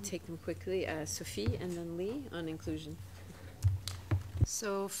 Maybe we can take them quickly. Sophie and then Lee on inclusion.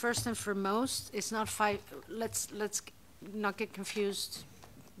 So first and foremost, it's not let's not get confused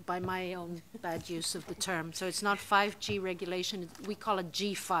by my own bad use of the term. So it's not 5G regulation, we call it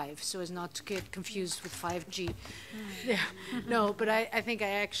G5, so as not to get confused with 5G. Yeah. No, but I think I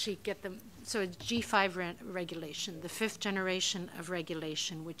actually get them. So it's G5 regulation, the fifth generation of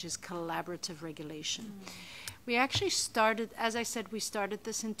regulation, which is collaborative regulation. We actually started, as I said, we started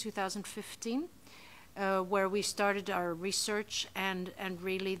this in 2015. Where we started our research and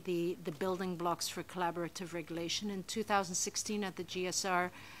really the building blocks for collaborative regulation. In 2016 at the GSR,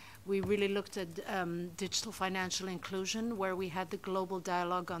 we really looked at digital financial inclusion, where we had the global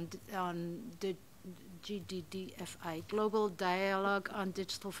dialogue on GDDFI, Global Dialogue on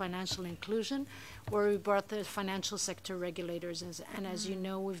Digital Financial Inclusion, where we brought the financial sector regulators. And as you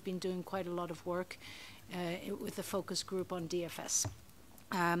know, we've been doing quite a lot of work with the focus group on DFS.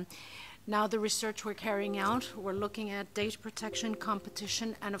 Now the research we're carrying out, we're looking at data protection,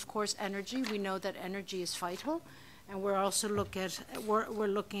 competition, and of course energy. We know that energy is vital, and we're also we're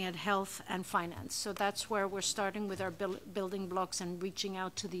looking at health and finance. So that's where we're starting with our building blocks and reaching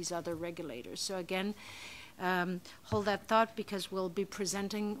out to these other regulators. So again, hold that thought, because we'll be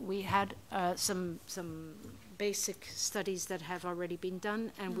presenting. We had some basic studies that have already been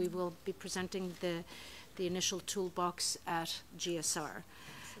done, and we will be presenting the initial toolbox at GSR.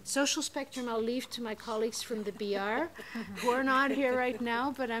 Social spectrum, I'll leave to my colleagues from the BR, who are not here right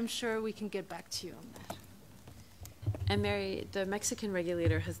now, but I'm sure we can get back to you on that. And Mary, the Mexican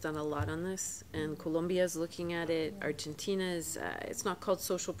regulator has done a lot on this, and Colombia is looking at it. Argentina is, it's not called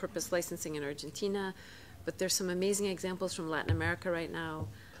social purpose licensing in Argentina, but there's some amazing examples from Latin America right now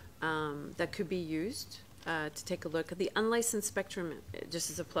that could be used to take a look at the unlicensed spectrum.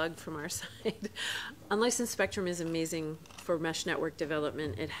 Just as a plug from our side, unlicensed spectrum is amazing for mesh network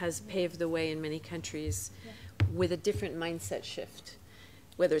development. It has paved the way in many countries with a different mindset shift,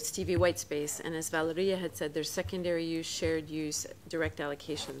 whether it's TV white space, and as Valeria had said, there's secondary use, shared use, direct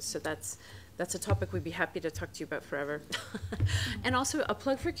allocations. So that's a topic we'd be happy to talk to you about forever. And also a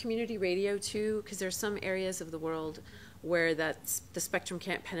plug for community radio too, because there's some areas of the world where the spectrum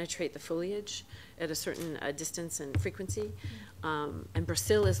can't penetrate the foliage at a certain distance and frequency. And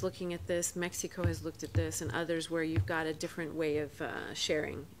Brazil is looking at this, Mexico has looked at this, and others where you've got a different way of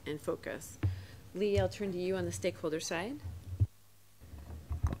sharing and focus. Lee, I'll turn to you on the stakeholder side.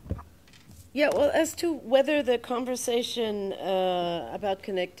 Yeah, well, as to whether the conversation about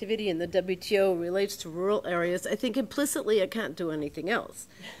connectivity in the WTO relates to rural areas, I think implicitly it can't do anything else.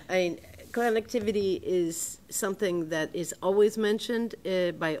 I mean, connectivity is something that is always mentioned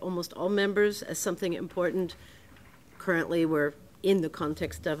by almost all members as something important. Currently, we're in the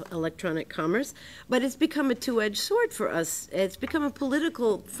context of electronic commerce, but it's become a two-edged sword for us. It's become a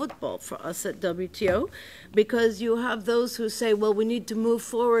political football for us at WTO, because you have those who say, well, we need to move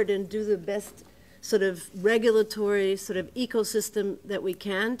forward and do the best sort of regulatory sort of ecosystem that we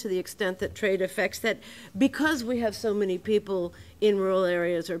can, to the extent that trade affects that, because we have so many people in rural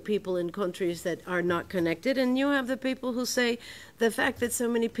areas or people in countries that are not connected. And you have the people who say the fact that so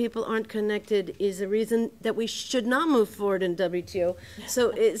many people aren't connected is a reason that we should not move forward in WTO.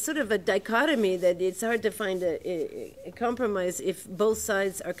 So it's sort of a dichotomy that it's hard to find a compromise if both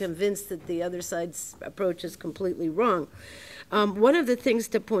sides are convinced that the other side's approach is completely wrong. One of the things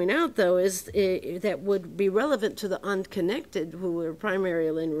to point out, though, is that would be relevant to the unconnected, who are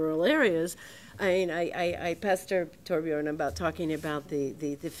primarily in rural areas. I mean, I pester Torbjorn about talking about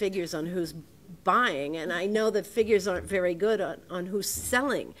the figures on who's buying, and I know the figures aren't very good on who's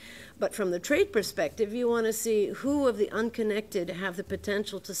selling. But from the trade perspective, you want to see who of the unconnected have the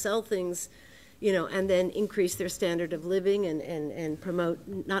potential to sell things, you know, and then increase their standard of living and promote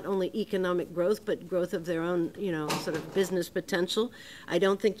not only economic growth, but growth of their own, you know, sort of business potential. I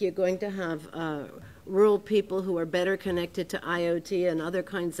don't think you're going to have rural people who are better connected to IoT and other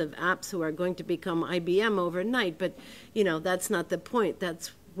kinds of apps who are going to become IBM overnight, but, you know, that's not the point.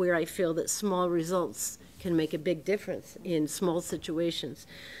 That's where I feel that small results can make a big difference in small situations.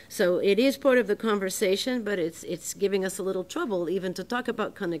 So it is part of the conversation, but it's giving us a little trouble even to talk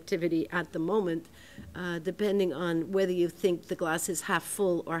about connectivity at the moment, depending on whether you think the glass is half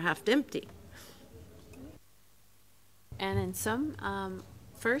full or half empty. And in some,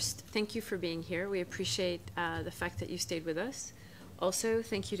 First, thank you for being here. We appreciate the fact that you stayed with us. Also,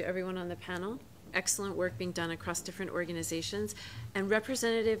 thank you to everyone on the panel. Excellent work being done across different organizations and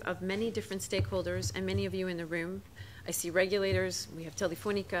representative of many different stakeholders and many of you in the room. I see regulators, we have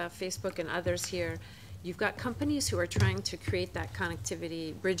Telefonica, Facebook, and others here. You've got companies who are trying to create that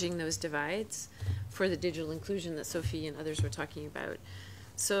connectivity, bridging those divides for the digital inclusion that Sophie and others were talking about.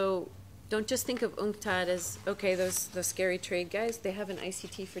 So don't just think of UNCTAD as, okay, those scary trade guys. They have an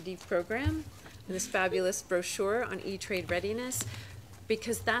ICT for Deep program and this fabulous brochure on e-trade readiness,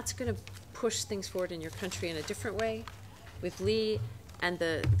 because that's going to push things forward in your country in a different way with Lee and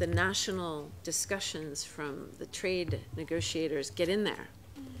the national discussions from the trade negotiators. Get in there.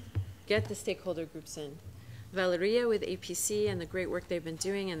 Get the stakeholder groups in. Valeria with APC and the great work they've been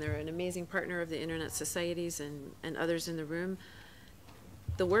doing, and they're an amazing partner of the Internet Societies and others in the room.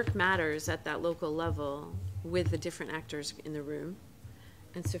 The work matters at that local level with the different actors in the room.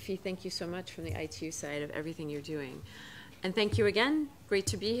 And Sophie, thank you so much from the ITU side of everything you're doing. And thank you again. Great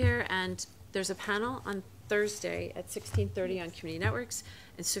to be here. And there's a panel on Thursday at 16:30 on community networks.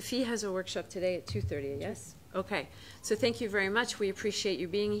 And Sophie has a workshop today at 2:30, yes? Okay. So thank you very much. We appreciate you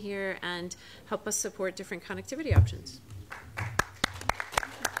being here and help us support different connectivity options.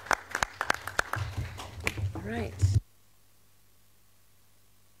 All right.